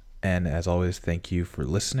 And as always, thank you for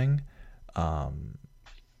listening.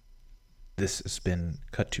 This has been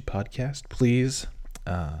Cut to Podcast. Please,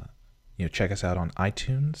 check us out on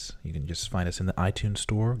iTunes. You can just find us in the iTunes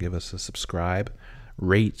store. Give us a subscribe,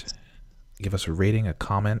 rate, give us a rating, a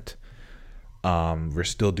comment. We're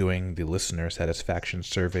still doing the listener satisfaction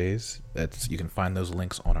surveys. You can find those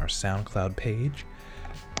links on our SoundCloud page.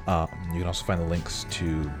 You can also find the links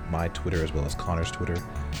to my Twitter as well as Connor's Twitter.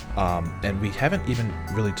 And we haven't even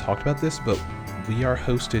really talked about this, but we are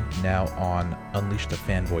hosted now on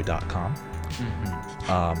unleashthefanboy.com.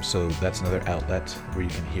 So that's another outlet where you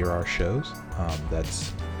can hear our shows.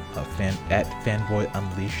 That's at Fanboy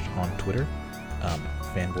Unleashed on Twitter,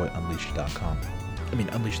 fanboyunleashed.com.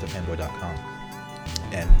 unleashthefanboy.com.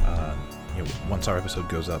 And once our episode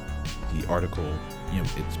goes up, the article,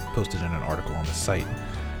 it's posted in an article on the site.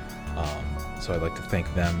 So I'd like to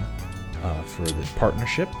thank them for the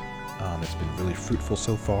partnership. It's been really fruitful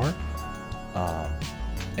so far.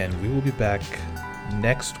 And we will be back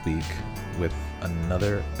next week with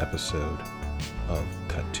another episode of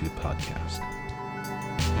Cut to Podcast.